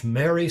in which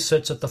Mary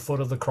sits at the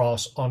foot of the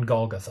cross on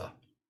Golgotha.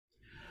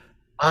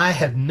 I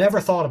had never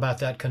thought about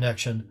that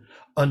connection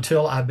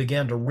until I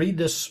began to read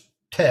this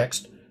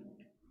text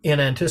in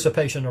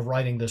anticipation of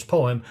writing this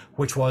poem,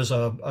 which was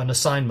an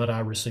assignment I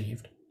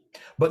received.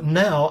 But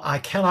now I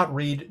cannot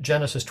read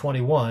Genesis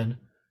 21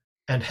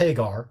 and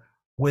Hagar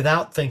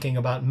without thinking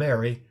about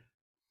Mary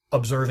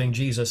observing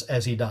Jesus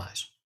as he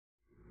dies.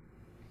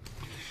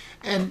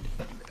 And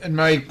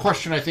my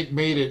question, I think,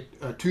 made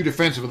it too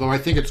defensive, although I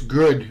think it's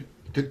good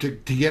to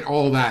get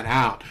all that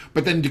out.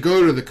 But then to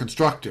go to the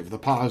constructive, the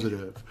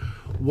positive.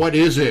 What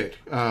is it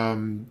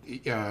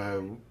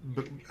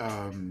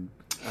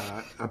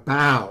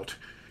about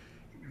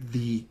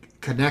the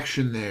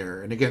connection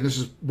there? And again, this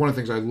is one of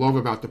the things I love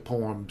about the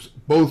poems,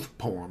 both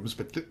poems,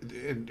 but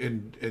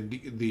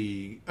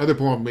the other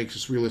poem makes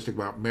us realistic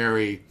about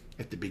Mary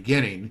at the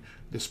beginning.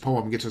 This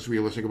poem gets us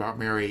realistic about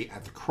Mary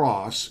at the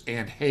cross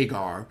and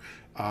Hagar,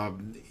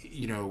 in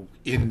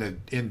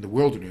the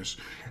wilderness.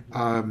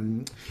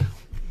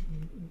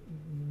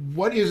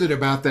 What is it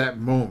about that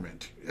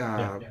moment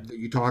that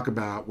you talk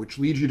about, which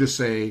leads you to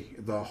say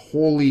the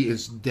holy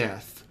is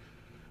death,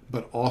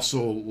 but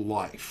also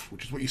life,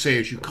 which is what you say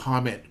as you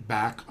comment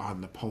back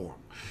on the poem.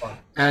 Right.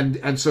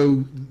 And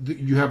so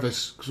you have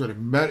this sort of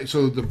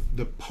so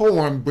the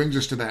poem brings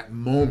us to that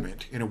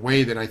moment in a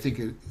way that I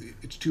think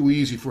it's too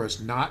easy for us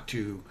not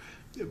to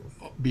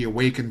be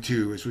awakened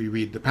to as we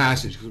read the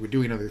passage, because we're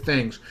doing other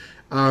things.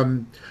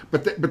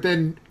 But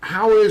then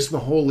how is the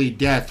holy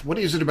death? What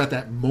is it about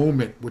that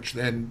moment which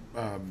then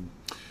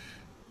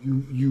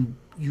you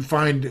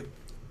find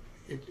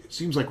it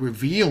seems like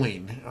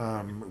revealing,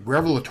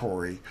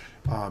 revelatory,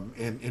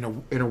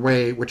 in a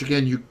way which,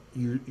 again, you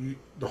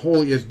the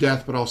holy is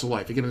death, but also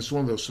life. Again, it's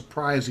one of those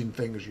surprising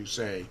things you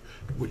say,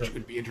 which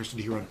would be interesting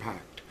to hear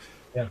unpacked.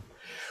 Yeah.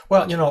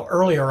 Well,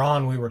 earlier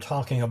on we were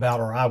talking about,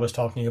 or I was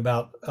talking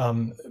about,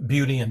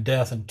 beauty and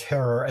death and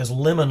terror as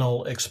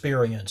liminal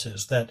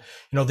experiences. That,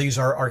 these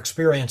are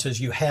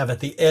experiences you have at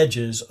the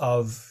edges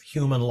of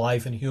human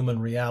life and human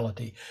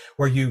reality,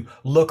 where you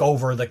look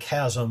over the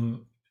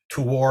chasm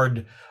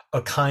toward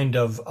a kind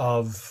of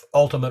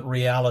ultimate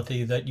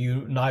reality that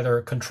you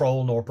neither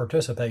control nor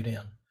participate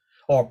in,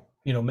 or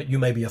you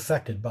may be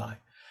affected by.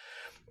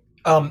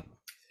 How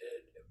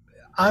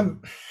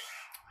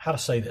to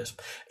say this?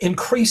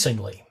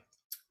 Increasingly,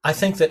 I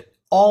think that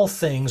all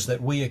things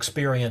that we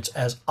experience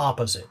as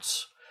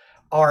opposites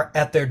are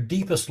at their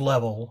deepest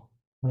level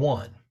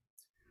one.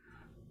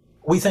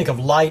 We think of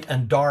light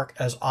and dark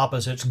as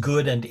opposites,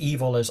 good and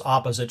evil as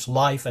opposites,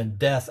 life and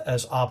death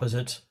as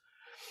opposites.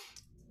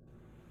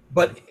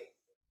 But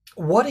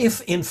what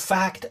if, in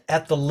fact,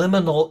 at the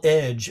liminal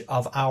edge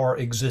of our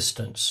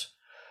existence,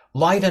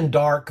 light and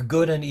dark,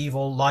 good and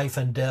evil, life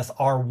and death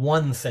are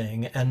one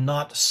thing and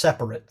not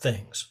separate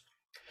things?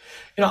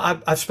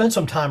 I've spent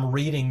some time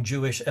reading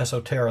Jewish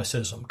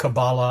esotericism,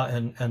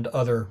 Kabbalah, and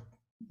other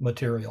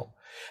material.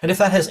 And if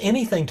that has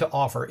anything to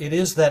offer, it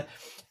is that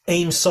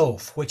Ein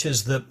Sof, which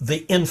is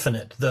the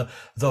infinite, the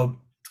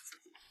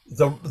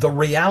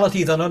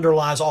reality that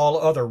underlies all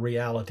other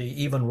reality.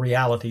 Even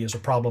reality is a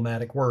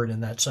problematic word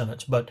in that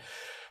sentence, but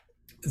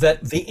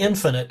that the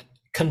infinite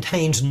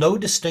contains no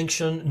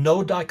distinction,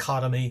 no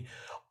dichotomy.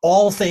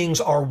 All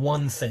things are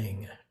one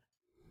thing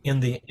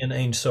in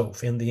Ein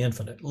Sof, in the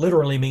infinite.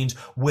 Literally means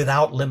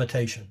without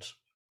limitations.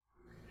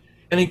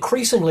 And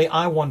increasingly,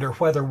 I wonder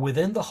whether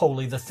within the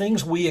holy, the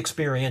things we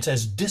experience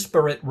as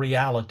disparate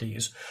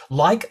realities,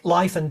 like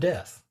life and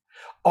death,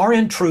 are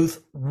in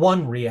truth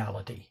one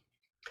reality.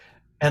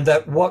 And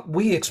that what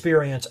we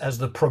experience as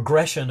the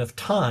progression of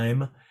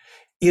time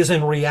is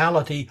in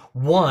reality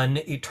one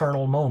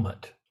eternal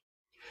moment.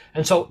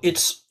 And so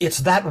it's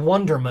that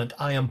wonderment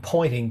I am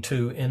pointing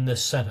to in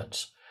this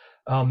sentence,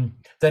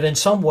 that in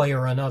some way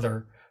or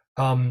another,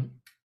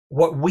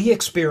 what we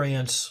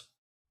experience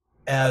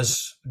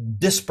as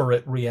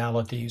disparate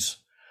realities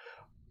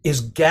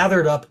is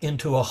gathered up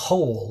into a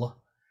whole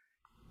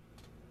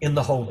in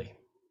the holy.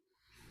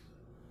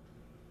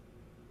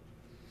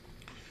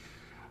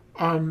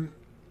 Um,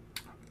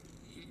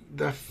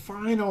 the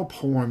final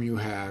poem you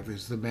have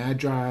is the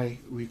Magi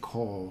we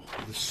call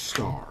the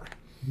Star.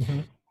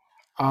 Mhm.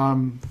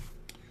 Um,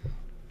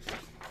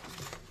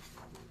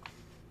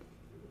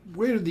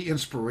 where did the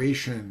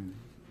inspiration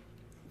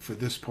for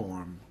this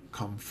poem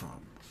come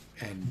from,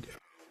 and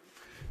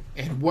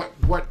what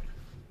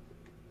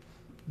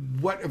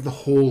of the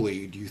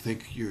holy do you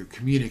think you're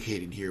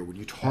communicating here when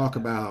you talk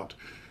about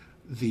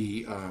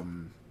the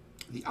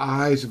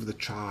eyes of the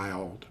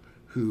child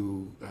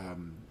who,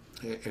 and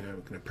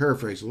I'm going to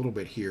paraphrase a little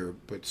bit here,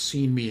 but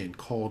seen me and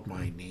called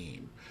my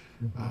name,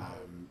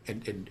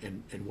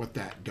 Mhm. and what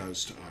that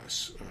does to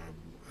us,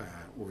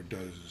 or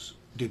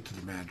did to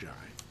the Magi.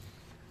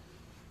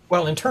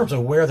 Well, in terms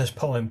of where this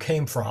poem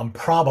came from,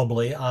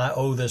 probably I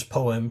owe this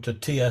poem to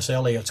T.S.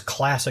 Eliot's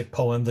classic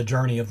poem, The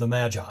Journey of the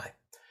Magi.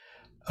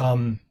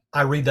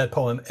 I read that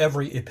poem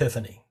every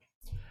Epiphany.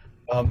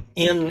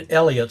 In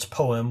Eliot's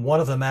poem,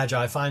 one of the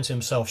Magi finds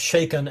himself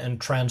shaken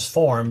and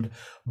transformed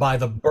by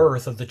the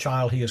birth of the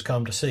child he has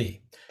come to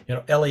see. You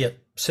know,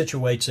 Eliot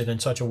situates it in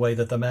such a way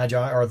that the Magi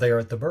are there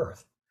at the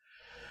birth.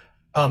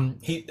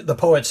 The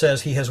poet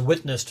says he has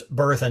witnessed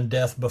birth and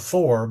death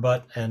before,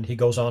 and he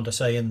goes on to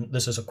say, and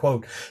this is a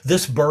quote,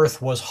 "This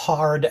birth was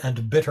hard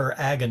and bitter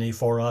agony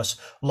for us,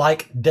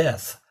 like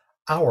death,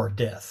 our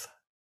death."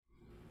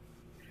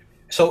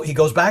 So he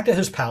goes back to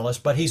his palace,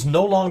 but he's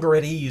no longer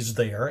at ease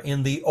there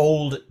in the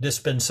old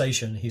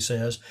dispensation, he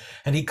says.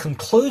 And he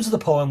concludes the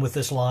poem with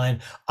this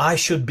line, "I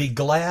should be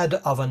glad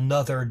of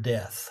another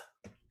death."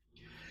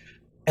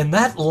 And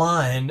that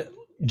line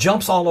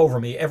jumps all over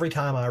me every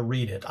time I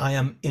read it. I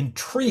am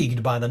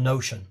intrigued by the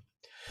notion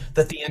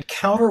that the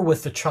encounter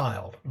with the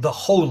child, the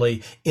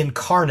holy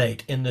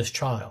incarnate in this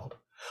child,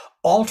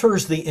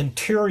 alters the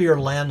interior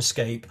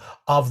landscape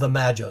of the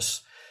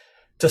Magus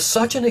to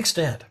such an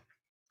extent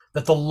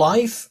that the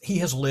life he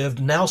has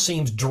lived now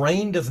seems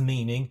drained of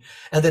meaning,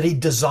 and that he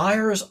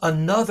desires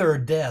another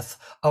death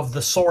of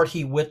the sort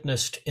he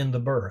witnessed in the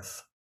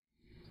birth.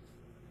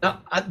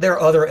 Now, there are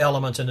other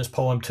elements in this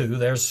poem too.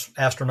 There's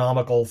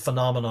astronomical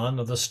phenomenon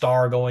of the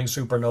star going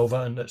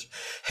supernova, and there's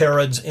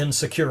Herod's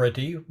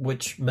insecurity,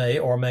 which may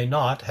or may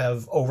not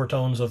have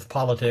overtones of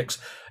politics.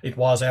 It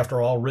was, after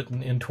all,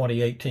 written in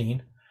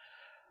 2018.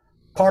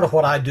 Part of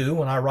what I do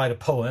when I write a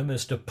poem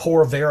is to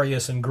pour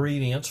various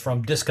ingredients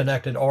from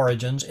disconnected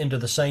origins into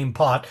the same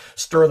pot,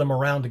 stir them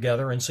around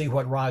together, and see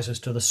what rises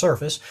to the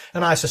surface.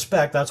 And I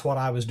suspect that's what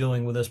I was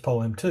doing with this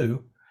poem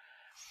too.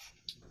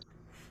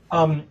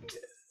 Um,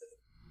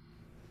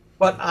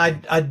 but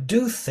I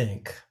do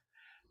think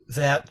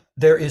that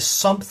there is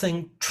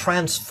something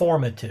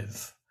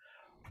transformative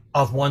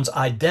of one's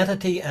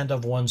identity and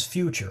of one's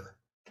future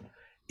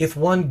if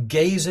one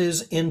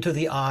gazes into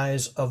the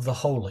eyes of the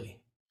holy.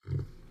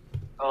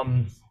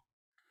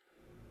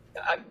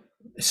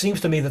 It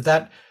seems to me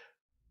that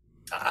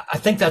I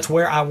think that's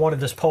where I wanted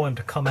this poem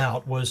to come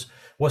out, was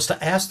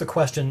to ask the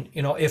question,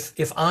 you know,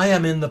 if I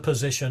am in the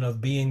position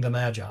of being the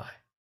Magi,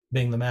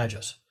 being the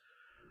Magus,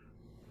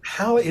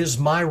 how is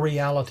my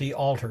reality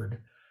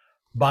altered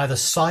by the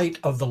sight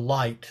of the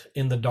light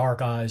in the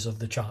dark eyes of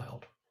the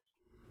child?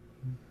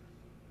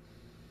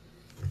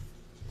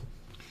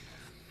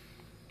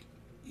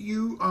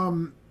 You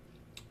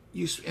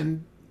you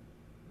and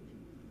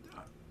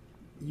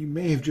you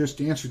may have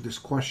just answered this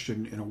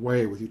question in a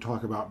way when you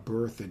talk about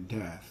birth and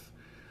death.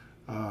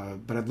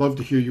 But I'd love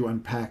to hear you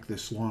unpack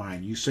this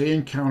line. You say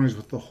encounters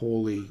with the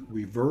holy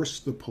reverse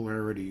the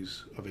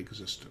polarities of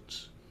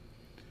existence.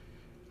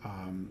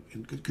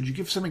 And could you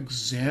give some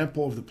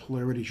example of the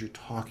polarities you're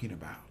talking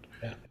about,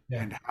 Yeah,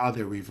 yeah. and how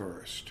they're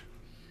reversed?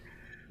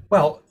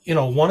 Well, you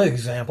know, one of the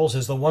examples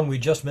is the one we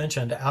just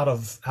mentioned out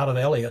of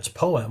Eliot's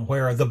poem,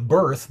 where the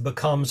birth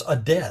becomes a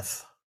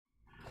death.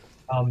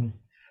 Um,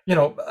 you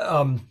know,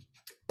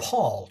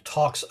 Paul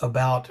talks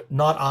about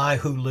not I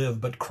who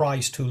live, but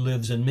Christ who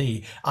lives in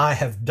me. I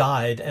have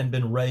died and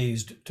been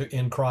raised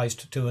in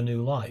Christ to a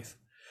new life.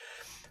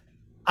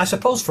 I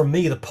suppose for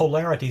me, the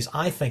polarities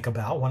I think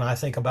about when I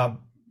think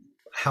about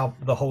how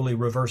the holy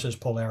reverses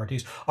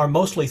polarities are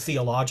mostly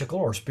theological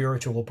or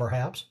spiritual,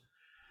 perhaps.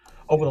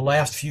 Over the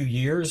last few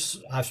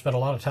years, I've spent a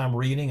lot of time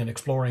reading and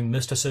exploring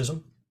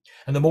mysticism.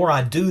 And the more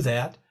I do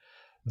that,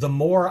 the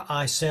more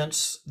I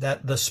sense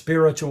that the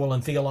spiritual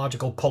and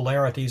theological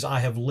polarities I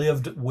have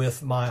lived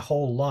with my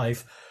whole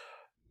life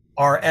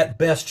are at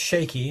best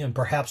shaky and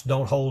perhaps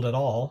don't hold at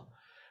all.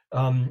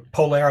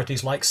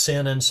 Polarities like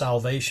sin and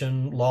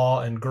salvation,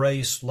 law and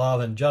grace, love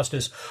and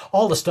justice,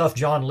 all the stuff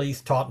John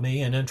Leith taught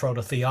me in Intro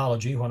to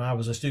Theology when I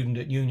was a student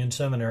at Union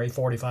Seminary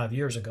 45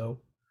 years ago.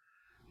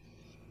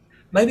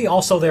 Maybe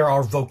also there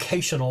are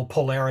vocational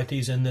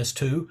polarities in this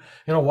too.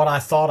 You know, what I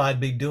thought I'd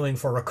be doing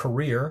for a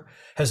career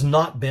has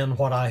not been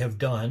what I have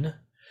done.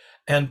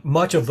 And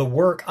much of the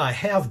work I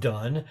have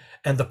done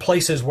and the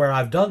places where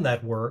I've done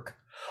that work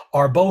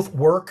are both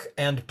work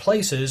and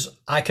places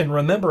I can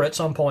remember at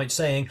some point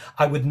saying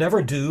I would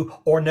never do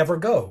or never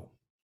go.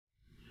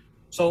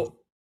 So,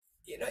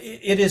 you know,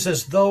 it is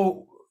as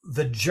though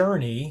the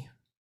journey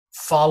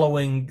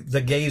following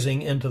the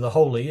gazing into the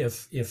holy,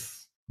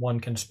 if one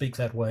can speak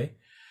that way,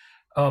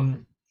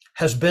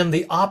 has been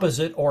the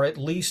opposite, or at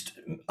least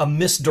a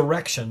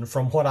misdirection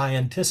from what I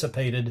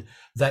anticipated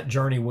that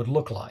journey would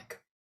look like.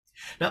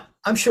 Now,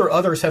 I'm sure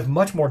others have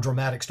much more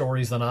dramatic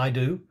stories than I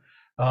do.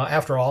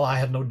 After all, I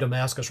had no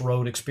Damascus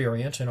Road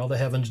experience. The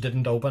heavens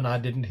didn't open. I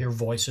didn't hear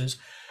voices.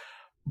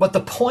 But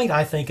the point,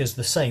 I think, is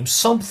the same.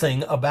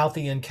 Something about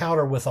the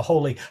encounter with the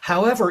holy,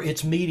 however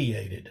it's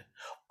mediated,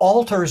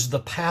 alters the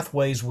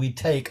pathways we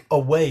take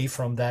away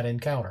from that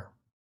encounter.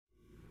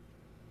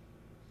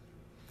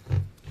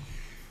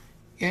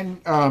 In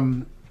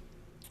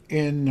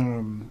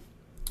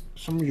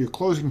some of your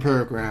closing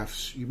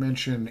paragraphs, you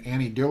mention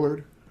Annie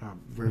Dillard,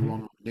 very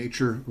well-known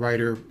nature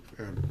writer,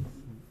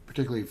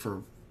 particularly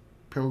for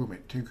Pilgrim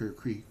at Tinker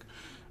Creek,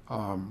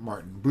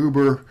 Martin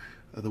Buber,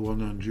 the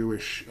well-known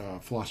Jewish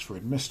philosopher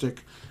and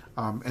mystic,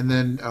 and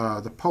then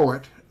the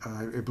poet,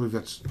 I believe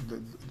that's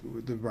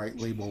the right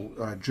label,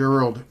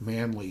 Gerald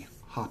Manley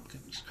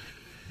Hopkins.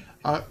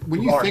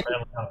 When you think,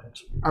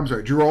 I'm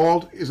sorry,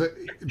 Gerald, is it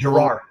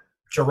Gerard?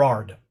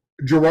 Gerard.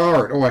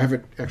 Oh, I have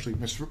it actually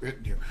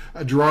miswritten here.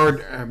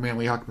 Gerard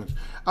Manley Hopkins.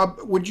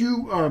 Would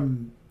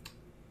you,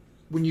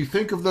 when you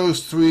think of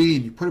those three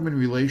and you put them in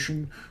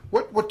relation,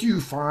 what do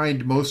you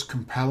find most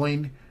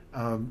compelling,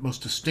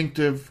 most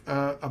distinctive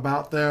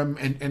about them,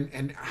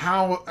 and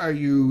how are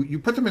you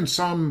put them in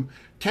some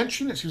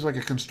tension? It seems like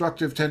a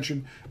constructive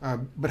tension,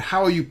 but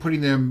how are you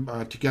putting them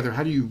together?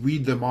 How do you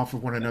read them off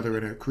of one another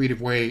in a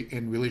creative way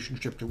in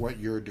relationship to what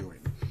you're doing?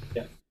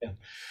 Yeah.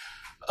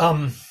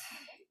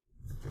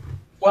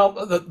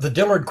 Well, the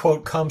Dillard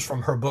quote comes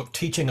from her book,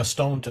 Teaching a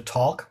Stone to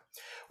Talk,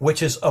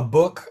 which is a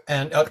book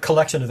and a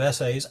collection of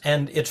essays,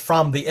 and it's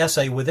from the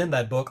essay within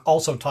that book,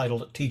 also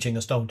titled Teaching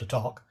a Stone to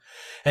Talk.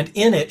 And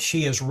in it,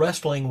 she is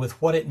wrestling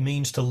with what it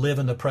means to live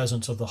in the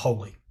presence of the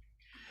holy.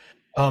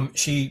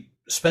 She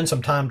spent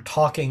some time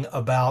talking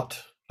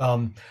about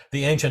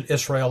the ancient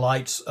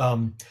Israelites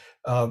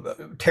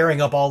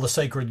tearing up all the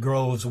sacred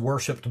groves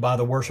worshipped by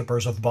the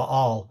worshipers of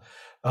Baal.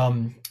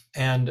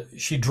 And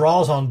she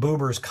draws on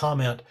Buber's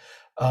comment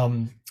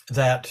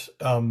that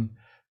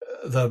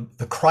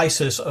the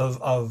crisis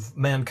of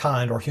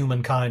mankind or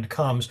humankind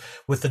comes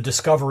with the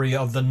discovery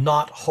of the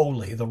not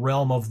holy, the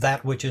realm of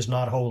that which is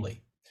not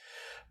holy.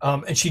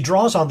 And she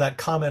draws on that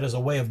comment as a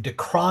way of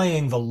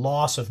decrying the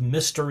loss of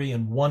mystery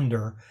and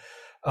wonder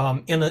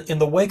in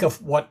the wake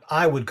of what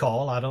I would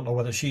call, I don't know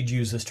whether she'd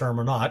use this term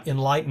or not,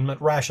 Enlightenment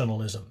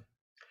rationalism.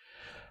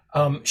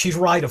 She's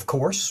right, of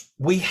course.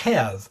 We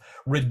have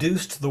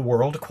reduced the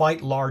world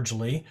quite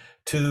largely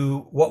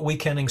to what we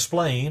can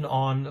explain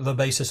on the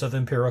basis of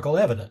empirical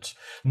evidence.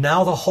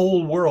 Now the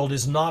whole world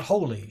is not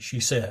holy, she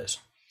says.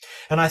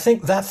 And I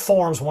think that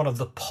forms one of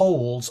the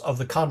poles of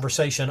the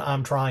conversation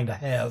I'm trying to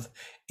have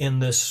in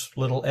this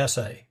little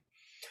essay.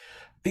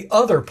 The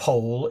other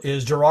pole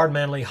is Gerard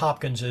Manley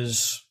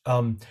Hopkins's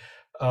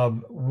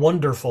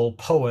wonderful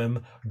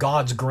poem,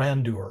 God's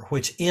Grandeur,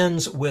 which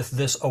ends with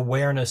this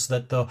awareness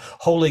that the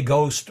Holy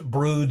Ghost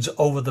broods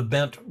over the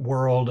bent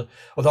world,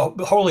 or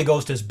the Holy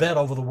Ghost is bent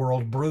over the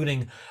world,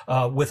 brooding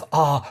with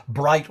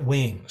bright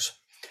wings.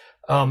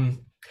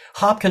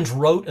 Hopkins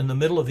wrote in the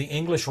middle of the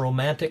English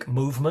Romantic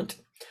movement,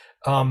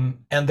 and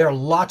there are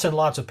lots and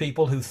lots of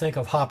people who think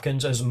of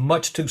Hopkins as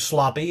much too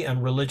sloppy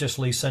and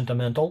religiously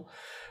sentimental.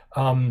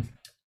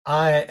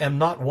 I am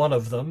not one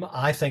of them.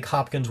 I think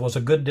Hopkins was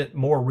a good bit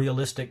more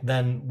realistic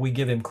than we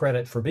give him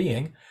credit for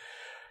being.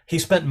 He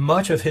spent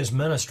much of his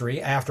ministry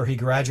after he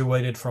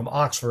graduated from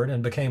Oxford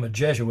and became a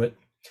Jesuit,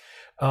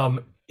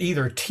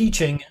 either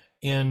teaching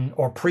in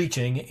or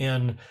preaching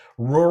in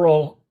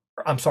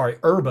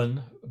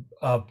urban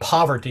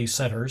poverty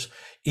centers,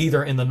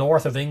 either in the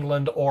north of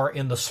England or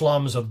in the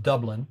slums of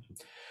Dublin.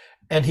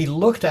 And he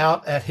looked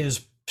out at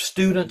his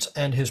students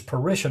and his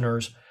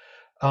parishioners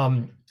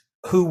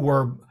who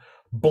were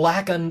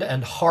blackened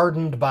and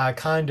hardened by a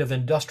kind of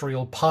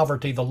industrial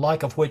poverty, the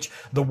like of which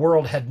the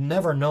world had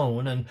never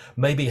known and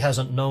maybe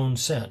hasn't known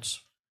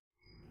since.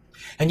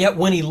 And yet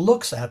when he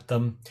looks at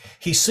them,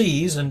 he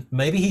sees, and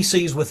maybe he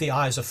sees with the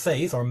eyes of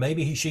faith, or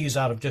maybe he sees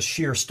out of just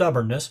sheer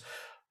stubbornness.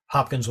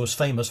 Hopkins was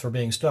famous for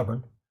being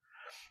stubborn.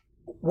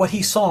 What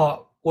he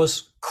saw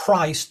was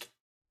Christ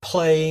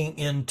playing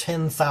in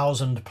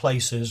 10,000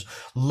 places,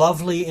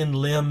 lovely in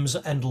limbs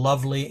and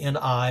lovely in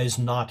eyes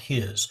not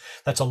his.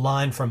 That's a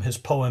line from his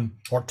poem,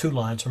 or two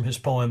lines from his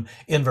poem,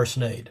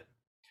 Inversnade.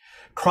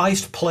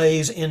 Christ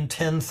plays in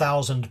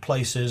 10,000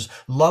 places,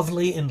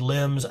 lovely in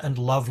limbs and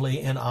lovely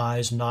in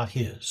eyes not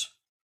his.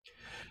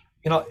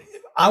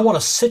 I want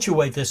to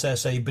situate this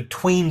essay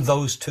between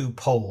those two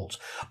poles,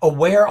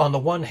 aware on the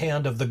one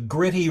hand of the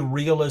gritty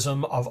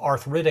realism of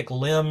arthritic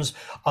limbs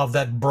of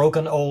that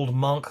broken old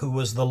monk who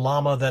was the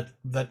Lama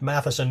that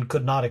Matheson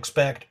could not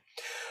expect,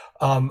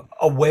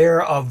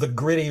 aware of the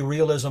gritty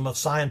realism of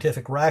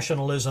scientific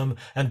rationalism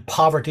and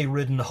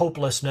poverty-ridden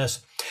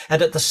hopelessness,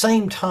 and at the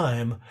same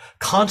time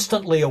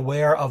constantly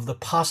aware of the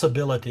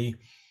possibility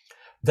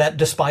that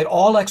despite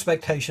all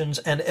expectations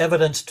and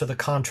evidence to the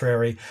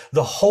contrary,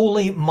 the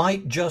holy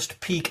might just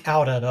peek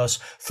out at us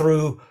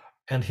through,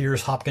 and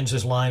here's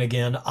Hopkins's line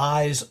again,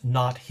 eyes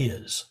not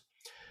his.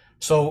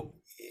 So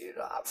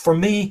for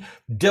me,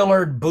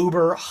 Dillard,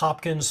 Buber,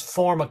 Hopkins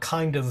form a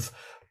kind of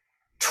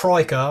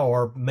troika,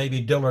 or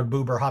maybe Dillard,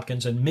 Buber,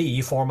 Hopkins, and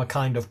me form a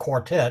kind of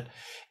quartet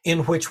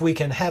in which we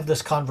can have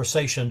this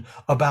conversation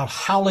about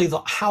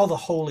how the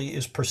holy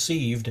is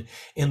perceived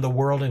in the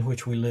world in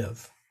which we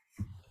live.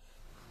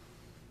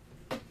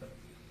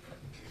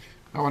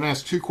 I want to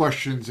ask two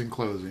questions in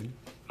closing.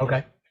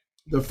 Okay.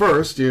 The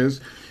first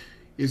is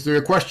there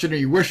a question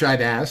you wish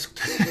I'd asked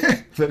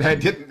that I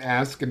didn't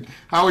ask, and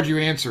how would you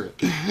answer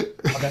it?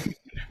 Okay.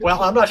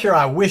 Well, I'm not sure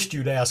I wished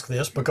you'd ask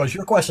this because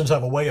your questions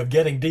have a way of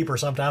getting deeper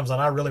sometimes than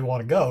I really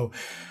want to go.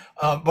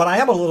 But I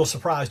am a little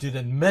surprised you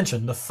didn't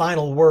mention the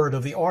final word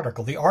of the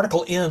article. The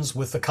article ends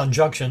with the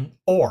conjunction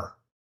or.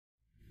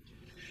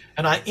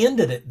 And I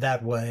ended it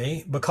that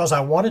way because I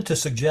wanted to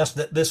suggest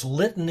that this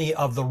litany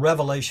of the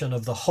revelation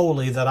of the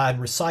holy that I'd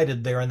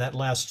recited there in that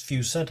last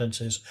few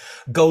sentences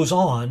goes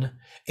on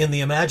in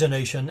the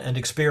imagination and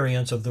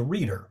experience of the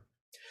reader.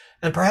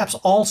 And perhaps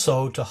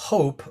also to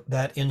hope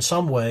that in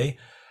some way,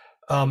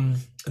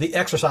 the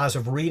exercise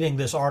of reading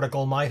this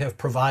article might have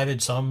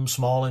provided some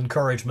small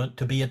encouragement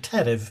to be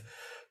attentive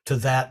to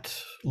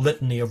that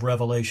litany of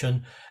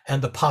revelation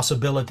and the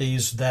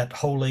possibilities that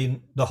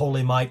the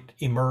holy might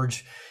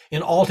emerge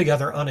in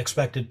altogether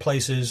unexpected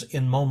places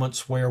in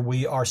moments where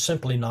we are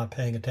simply not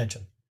paying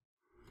attention.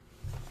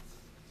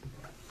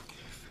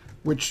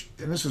 And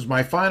this is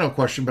my final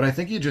question, but I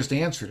think you just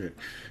answered it.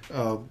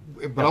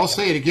 But I'll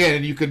say it again,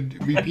 and you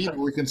could repeat it.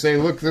 We can say,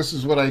 look, this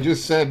is what I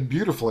just said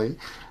beautifully.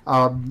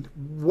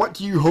 What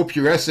do you hope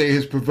your essay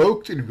has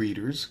provoked in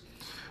readers?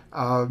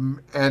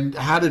 And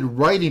how did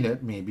writing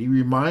it maybe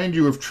remind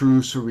you of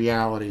truths or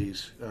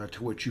realities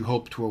to which you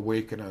hope to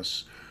awaken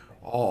us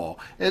all?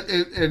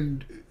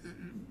 And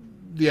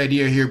the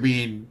idea here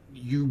being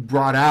you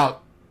brought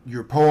out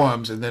your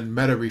poems and then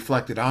meta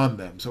reflected on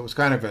them. So it was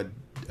kind of a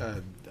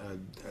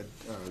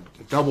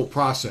double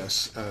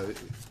process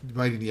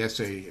writing the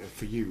essay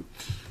for you.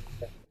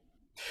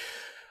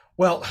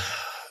 Well,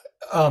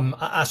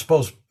 I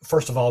suppose,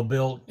 first of all,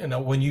 Bill,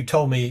 when you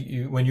told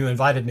me, when you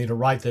invited me to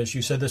write this,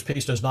 you said this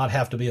piece does not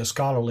have to be a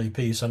scholarly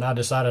piece, and I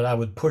decided I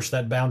would push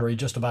that boundary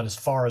just about as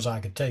far as I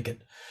could take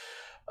it.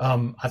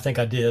 I think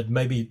I did,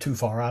 maybe too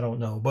far, I don't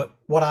know. But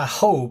what I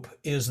hope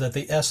is that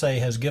the essay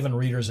has given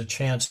readers a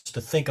chance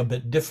to think a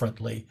bit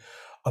differently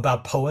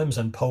about poems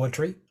and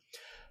poetry.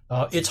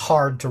 It's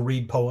hard to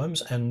read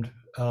poems, and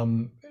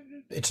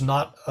it's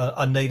not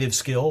a native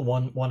skill.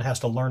 One has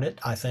to learn it,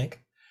 I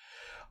think.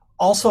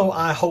 Also,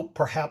 I hope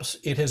perhaps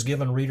it has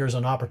given readers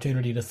an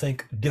opportunity to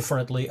think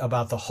differently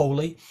about the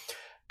holy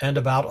and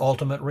about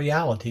ultimate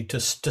reality, to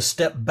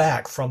step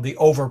back from the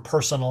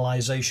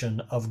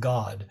over-personalization of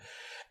God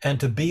and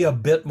to be a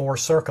bit more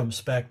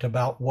circumspect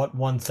about what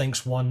one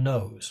thinks one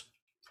knows.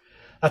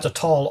 That's a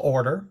tall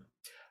order.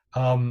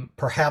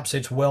 Perhaps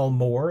it's well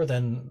more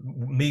than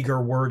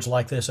meager words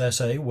like this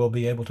essay will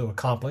be able to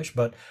accomplish,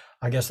 but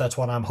I guess that's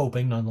what I'm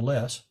hoping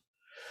nonetheless.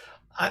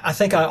 I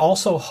think I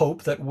also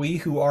hope that we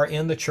who are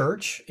in the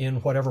church, in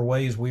whatever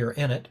ways we are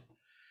in it,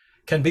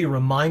 can be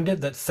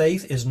reminded that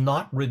faith is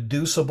not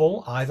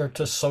reducible either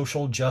to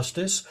social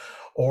justice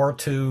or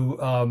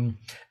to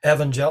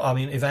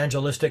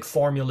evangelistic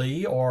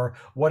formulae or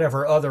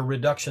whatever other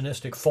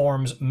reductionistic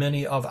forms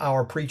many of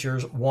our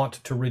preachers want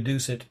to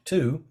reduce it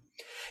to.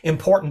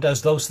 Important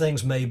as those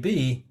things may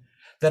be,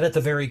 that at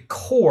the very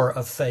core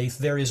of faith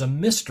there is a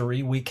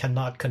mystery we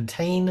cannot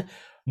contain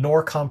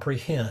nor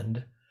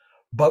comprehend,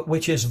 but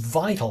which is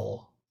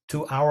vital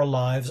to our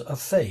lives of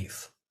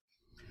faith.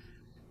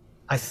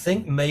 I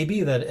think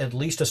maybe that, at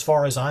least as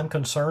far as I'm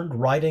concerned,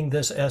 writing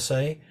this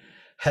essay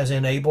has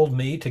enabled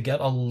me to get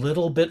a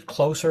little bit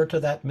closer to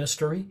that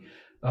mystery,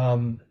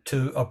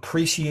 to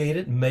appreciate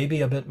it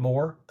maybe a bit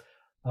more.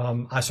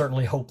 I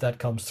certainly hope that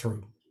comes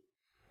through.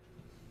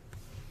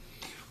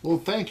 Well,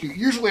 thank you.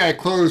 Usually I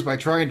close by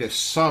trying to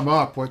sum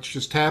up what's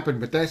just happened,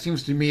 but that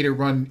seems to me to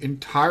run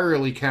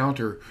entirely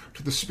counter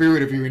to the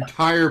spirit of your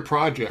entire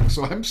project.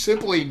 So I'm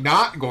simply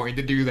not going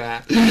to do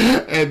that.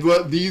 And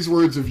let these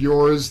words of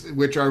yours,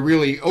 which are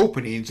really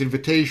openings,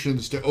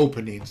 invitations to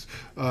openings,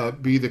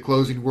 be the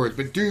closing words.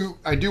 But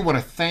I do want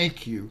to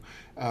thank you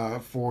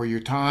for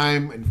your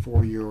time and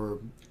for your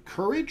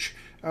courage,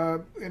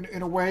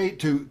 in a way,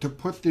 to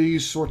put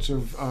these sorts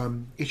of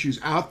issues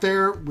out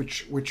there,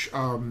 which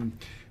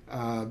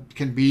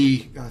can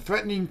be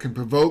threatening, can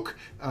provoke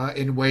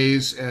in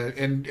ways,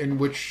 and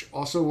which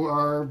also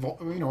are, a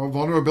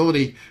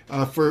vulnerability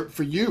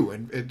for you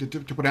and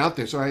to put out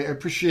there. So I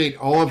appreciate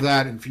all of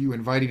that, and for you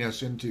inviting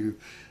us into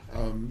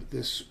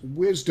this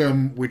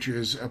wisdom, which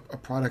is a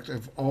product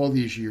of all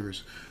these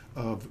years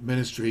of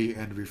ministry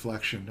and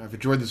reflection. I've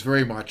enjoyed this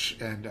very much,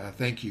 and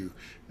thank you.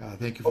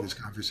 Thank you for this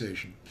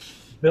conversation.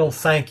 Bill,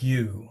 thank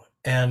you.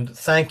 And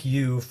thank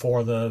you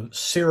for the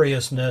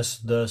seriousness,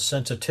 the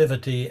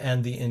sensitivity,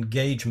 and the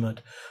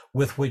engagement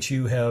with which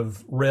you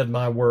have read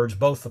my words,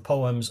 both the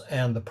poems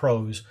and the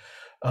prose.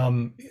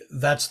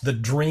 That's the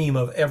dream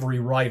of every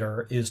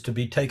writer, is to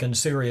be taken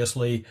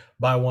seriously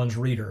by one's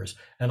readers.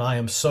 And I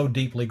am so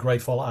deeply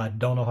grateful, I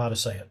don't know how to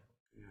say it.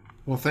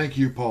 Well, thank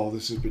you, Paul.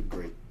 This has been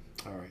great.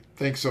 All right.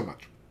 Thanks so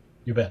much.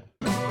 You bet.